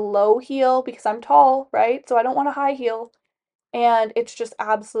 It has a low heel because I'm tall, right? So I don't want a high heel, and it's just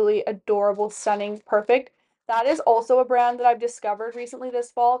absolutely adorable, stunning, perfect. That is also a brand that I've discovered recently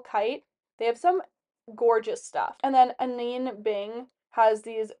this fall, Kite. They have some gorgeous stuff. And then Anine Bing has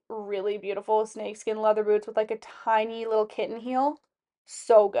these really beautiful snakeskin leather boots with like a tiny little kitten heel.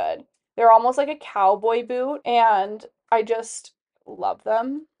 So good. They're almost like a cowboy boot, and I just love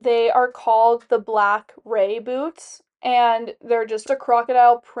them. They are called the Black Ray boots, and they're just a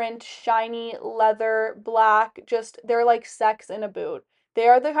crocodile print, shiny leather, black, just they're like sex in a boot. They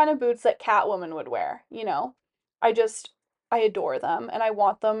are the kind of boots that Catwoman would wear. I just I adore them and I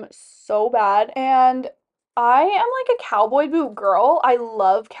want them so bad. And I am like a cowboy boot girl. I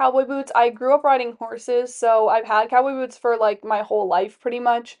love cowboy boots. I grew up riding horses, so I've had cowboy boots for like my whole life pretty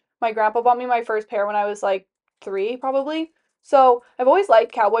much. My grandpa bought me my first pair when I was like 3 probably. So, I've always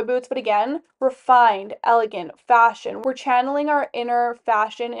liked cowboy boots, but again, refined, elegant, fashion. We're channeling our inner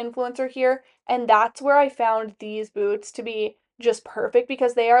fashion influencer here, and that's where I found these boots to be just perfect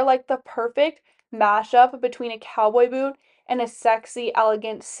because they are like the perfect mashup between a cowboy boot and a sexy,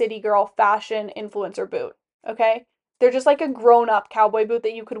 elegant city girl fashion influencer boot. Okay? They're just like a grown up cowboy boot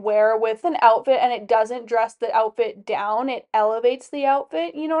that you could wear with an outfit and it doesn't dress the outfit down, it elevates the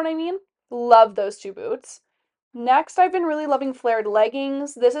outfit. You know what I mean? Love those two boots. Next, I've been really loving flared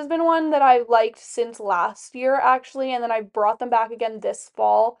leggings. This has been one that I've liked since last year, actually, and then I brought them back again this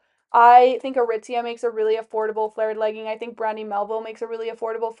fall. I think Aritzia makes a really affordable flared legging. I think Brandy Melville makes a really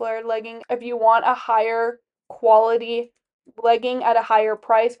affordable flared legging. If you want a higher quality legging at a higher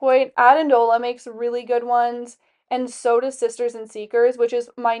price point, Adendola makes really good ones, and so does Sisters and Seekers, which is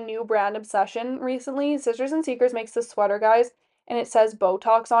my new brand obsession recently. Sisters and Seekers makes this sweater, guys, and it says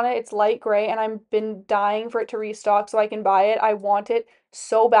Botox on it. It's light gray, and I've been dying for it to restock so I can buy it. I want it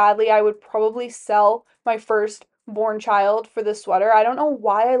so badly. I would probably sell my first born child for this sweater. I don't know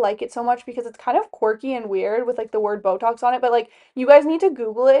why I like it so much because it's kind of quirky and weird with like the word Botox on it, but like you guys need to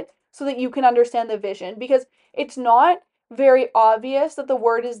Google it so that you can understand the vision because it's not very obvious that the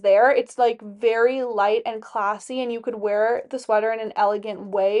word is there. It's like very light and classy, and you could wear the sweater in an elegant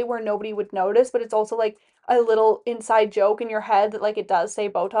way where nobody would notice, but it's also like a little inside joke in your head that like it does say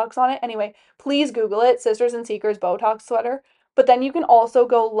Botox on it. Anyway, please Google it, Sisters and Seekers Botox sweater. But then you can also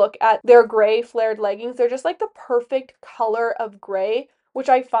go look at their gray flared leggings. They're just like the perfect color of gray, which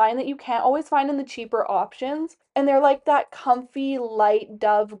I find that you can't always find in the cheaper options. And they're like that comfy light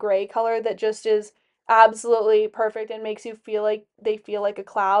dove gray color that just is absolutely perfect and makes you feel like they feel like a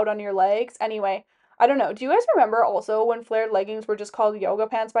cloud on your legs. Anyway, I don't know. Do you guys remember also when flared leggings were just called yoga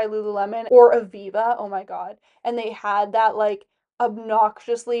pants by Lululemon or Aviva? Oh my god. And they had that like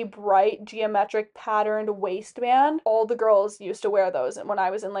obnoxiously bright geometric patterned waistband. All the girls used to wear those when I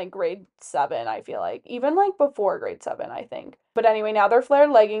was in like grade 7, I feel like. Even like before grade 7, I think. But anyway, now they're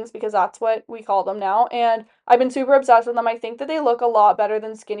flared leggings because that's what we call them now. And I've been super obsessed with them. I think that they look a lot better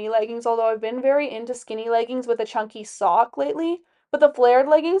than skinny leggings, although I've been very into skinny leggings with a chunky sock lately. But the flared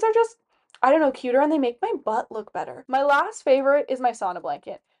leggings are just, I don't know, cuter and they make my butt look better. My last favorite is my sauna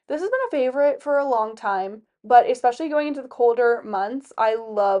blanket. This has been a favorite for a long time, but especially going into the colder months, I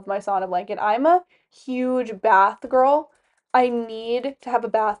love my sauna blanket. I'm a huge bath girl. I need to have a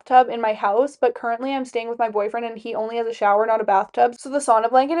bathtub in my house, but currently I'm staying with my boyfriend and he only has a shower, not a bathtub. So the sauna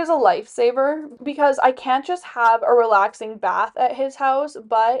blanket is a lifesaver because I can't just have a relaxing bath at his house,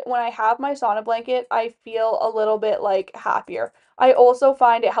 but when I have my sauna blanket, I feel a little bit like happier. I also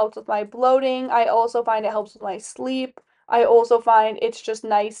find it helps with my bloating. I also find it helps with my sleep. I also find it's just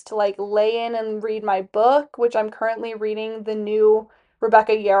nice to like lay in and read my book, which I'm currently reading the new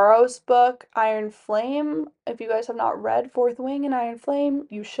Rebecca Yarros book, Iron Flame. If you guys have not read Fourth Wing and Iron Flame,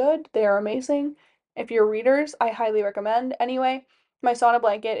 you should. They are amazing. If you're readers, I highly recommend. Anyway, my sauna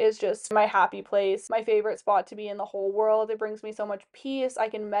blanket is just my happy place, my favorite spot to be in the whole world. It brings me so much peace. I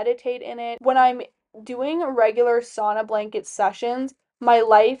can meditate in it. When I'm doing regular sauna blanket sessions, my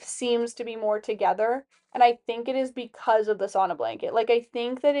life seems to be more together. And I think it is because of the sauna blanket. Like, I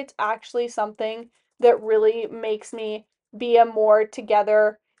think that it's actually something that really makes me be a more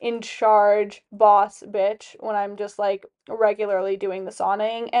together, in charge boss bitch when I'm just like regularly doing the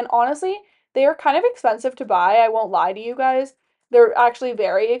sauning. And honestly, they are kind of expensive to buy. I won't lie to you guys. They're actually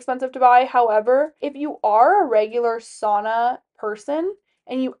very expensive to buy. However, if you are a regular sauna person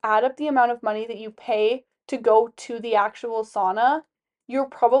and you add up the amount of money that you pay to go to the actual sauna, you're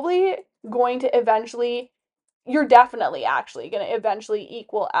probably going to eventually you're definitely actually going to eventually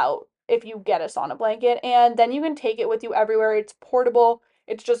equal out if you get a sauna blanket and then you can take it with you everywhere. It's portable.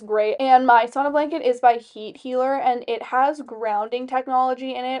 It's just great. And my sauna blanket is by Heat Healer and it has grounding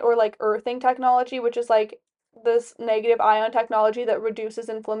technology in it or like earthing technology, which is like this negative ion technology that reduces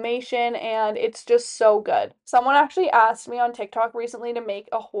inflammation and it's just so good. Someone actually asked me on TikTok recently to make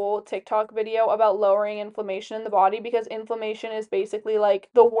a whole TikTok video about lowering inflammation in the body because inflammation is basically like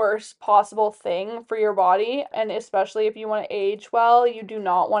the worst possible thing for your body and especially if you want to age well, you do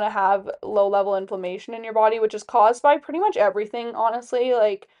not want to have low level inflammation in your body, which is caused by pretty much everything, honestly,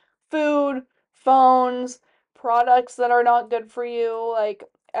 like food, phones, products that are not good for you, like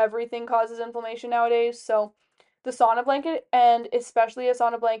everything causes inflammation nowadays. So the sauna blanket and especially a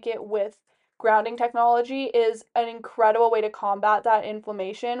sauna blanket with grounding technology is an incredible way to combat that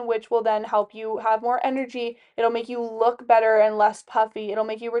inflammation, which will then help you have more energy. It'll make you look better and less puffy. It'll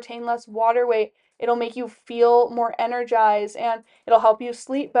make you retain less water weight. It'll make you feel more energized, and it'll help you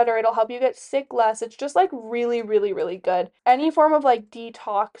sleep better. It'll help you get sick less. It's just like really, really, really good. Any form of like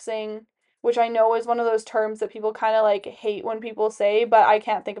detoxing, which I know is one of those terms that people kind of like hate when people say, but I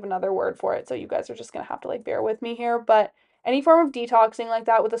can't think of another word for it. So you guys are just going to have to like bear with me here. But any form of detoxing like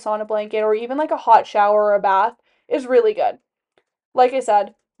that with a sauna blanket or even like a hot shower or a bath is really good. Like I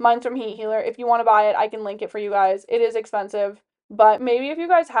said, mine's from Heat Healer. If you want to buy it, I can link it for you guys. It is expensive, but maybe if you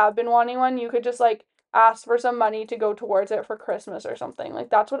guys have been wanting one, you could just like ask for some money to go towards it for Christmas or something.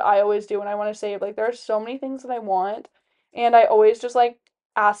 Like that's what I always do when I want to save. Like there are so many things that I want, and I always just like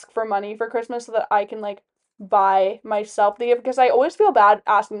ask for money for Christmas so that I can like buy myself the gift because I always feel bad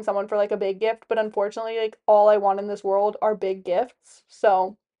asking someone for like a big gift, but unfortunately like all I want in this world are big gifts.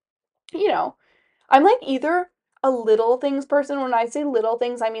 So, you know, I'm like either a little things person. When I say little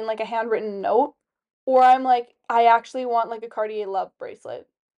things, I mean like a handwritten note, or I'm like, I actually want like a Cartier love bracelet.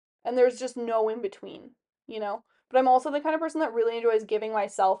 And there's just no in between, you know? But I'm also the kind of person that really enjoys giving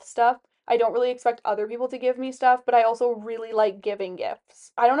myself stuff. I don't really expect other people to give me stuff, but I also really like giving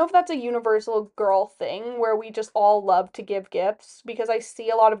gifts. I don't know if that's a universal girl thing where we just all love to give gifts because I see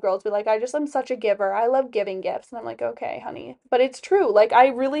a lot of girls be like, I just am such a giver. I love giving gifts. And I'm like, okay, honey. But it's true. Like, I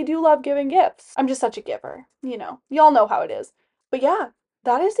really do love giving gifts. I'm just such a giver, you know? Y'all know how it is. But yeah,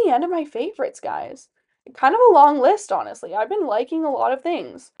 that is the end of my favorites, guys. Kind of a long list, honestly. I've been liking a lot of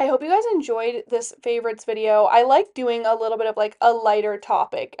things. I hope you guys enjoyed this favorites video. I like doing a little bit of like a lighter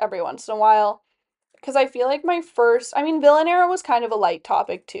topic every once in a while because I feel like I mean, Villain Era was kind of a light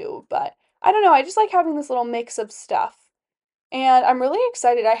topic too, but I don't know. I just like having this little mix of stuff. And I'm really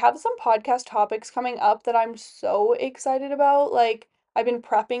excited. I have some podcast topics coming up that I'm so excited about. Like, I've been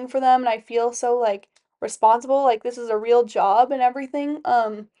prepping for them and I feel so like responsible, like this is a real job and everything.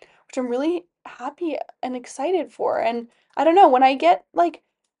 Which I'm really happy and excited for. And I don't know, when I get like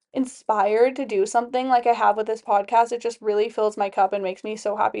inspired to do something like I have with this podcast, it just really fills my cup and makes me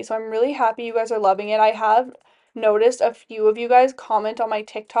so happy. So I'm really happy you guys are loving it. I have noticed a few of you guys comment on my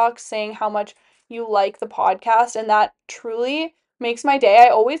TikTok saying how much you like the podcast, and that truly makes my day. I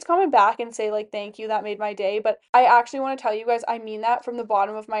always comment back and say like thank you, that made my day, but I actually want to tell you guys I mean that from the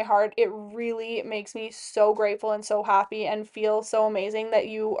bottom of my heart. It really makes me so grateful and so happy and feel so amazing that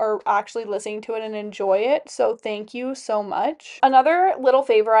you are actually listening to it and enjoy it. So thank you so much. Another little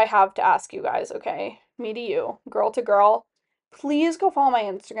favor I have to ask you guys, okay? Me to you, girl to girl. Please go follow my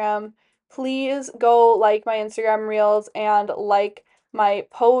Instagram. Please go like my Instagram reels and like my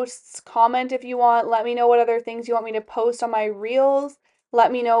posts. Comment if you want. Let me know what other things you want me to post on my reels.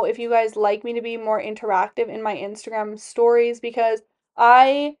 Let me know if you guys like me to be more interactive in my Instagram stories because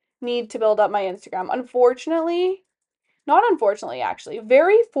I need to build up my Instagram. Unfortunately, not unfortunately, actually,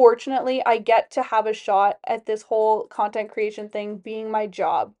 very fortunately, I get to have a shot at this whole content creation thing being my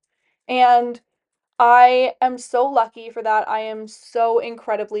job. And I am so lucky for that. I am so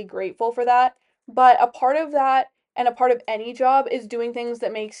incredibly grateful for that. But a part of that and a part of any job is doing things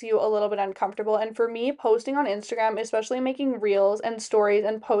that makes you a little bit uncomfortable. And for me, posting on Instagram, especially making reels and stories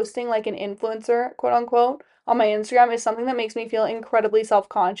and posting like an influencer, quote unquote, on my Instagram is something that makes me feel incredibly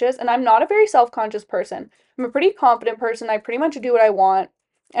self-conscious. And I'm not a very self-conscious person. I'm a pretty confident person. I pretty much do what I want.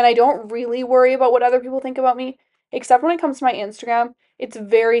 And I don't really worry about what other people think about me, except when it comes to my Instagram. It's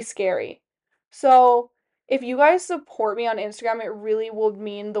very scary. So, if you guys support me on Instagram, it really will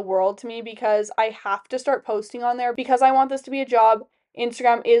mean the world to me because I have to start posting on there because I want this to be a job.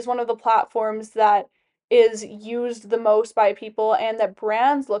 Instagram is one of the platforms that is used the most by people and that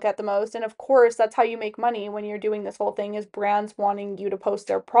brands look at the most. And of course, that's how you make money when you're doing this whole thing is brands wanting you to post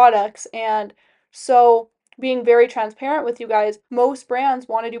their products. And so, being very transparent with you guys, most brands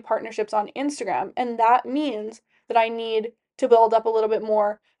want to do partnerships on Instagram, and that means that I need to build up a little bit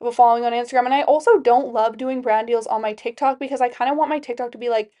more of a following on Instagram. And I also don't love doing brand deals on my TikTok because I kind of want my TikTok to be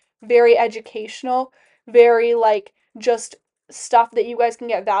like very educational, very like just stuff that you guys can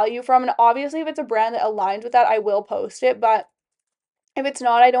get value from. And obviously, if it's a brand that aligns with that, I will post it. But if it's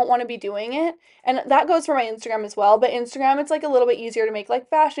not, I don't want to be doing it. And that goes for my Instagram as well. But Instagram, it's like a little bit easier to make like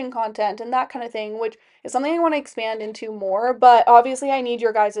fashion content and that kind of thing, which is something I want to expand into more. But obviously, I need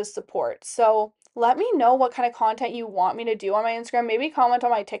your guys' support. So let me know what kind of content you want me to do on my Instagram. Maybe comment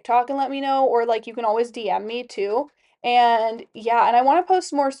on my TikTok and let me know. Or like you can always DM me too. And yeah, and I want to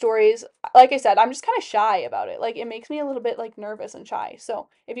post more stories. Like I said, I'm just kind of shy about it. Like it makes me a little bit like nervous and shy. So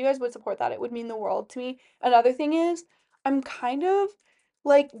if you guys would support that, it would mean the world to me. Another thing is, I'm kind of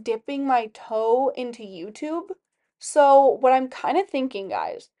like dipping my toe into YouTube. So, what I'm kind of thinking,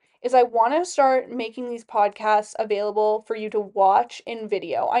 guys, is I want to start making these podcasts available for you to watch in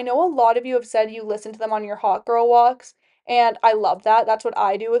video. I know a lot of you have said you listen to them on your hot girl walks, and I love that. That's what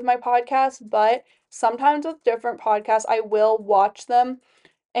I do with my podcast, but sometimes with different podcasts, I will watch them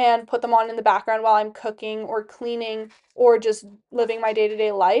and put them on in the background while I'm cooking or cleaning or just living my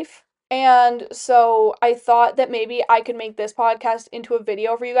day-to-day life. And so I thought that maybe I could make this podcast into a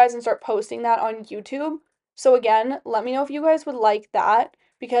video for you guys and start posting that on YouTube. So again, let me know if you guys would like that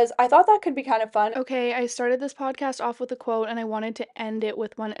because I thought that could be kind of fun. Okay, I started this podcast off with a quote and I wanted to end it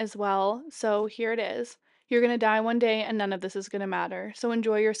with one as well. So here it is. You're going to die one day and none of this is going to matter. So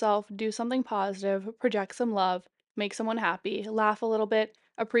enjoy yourself, do something positive, project some love, make someone happy, laugh a little bit,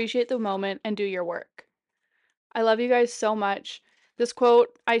 appreciate the moment, and do your work. I love you guys so much. This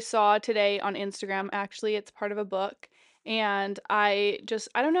quote I saw today on Instagram, actually, it's part of a book. And I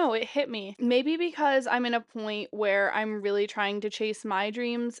don't know, it hit me. Maybe because I'm in a point where I'm really trying to chase my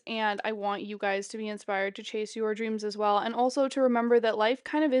dreams, and I want you guys to be inspired to chase your dreams as well. And also to remember that life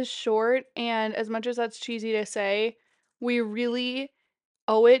kind of is short, and as much as that's cheesy to say, we really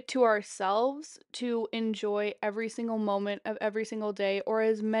owe it to ourselves to enjoy every single moment of every single day or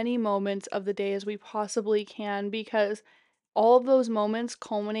as many moments of the day as we possibly can because all of those moments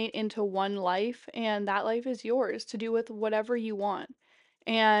culminate into one life and that life is yours to do with whatever you want.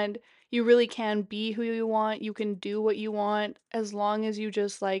 And you really can be who you want, you can do what you want as long as you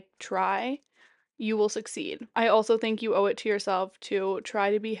just like try you will succeed. I also think you owe it to yourself to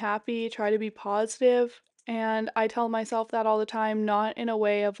try to be happy, try to be positive, and I tell myself that all the time, not in a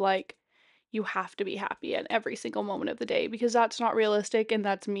way of like, you have to be happy at every single moment of the day, because that's not realistic and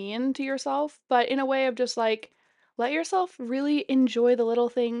that's mean to yourself, but in a way of just like, let yourself really enjoy the little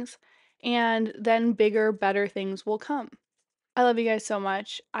things, and then bigger, better things will come. I love you guys so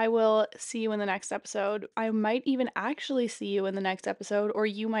much. I will see you in the next episode. I might even actually see you in the next episode, or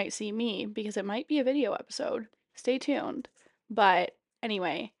you might see me because it might be a video episode. Stay tuned. But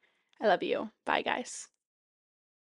anyway, I love you. Bye, guys.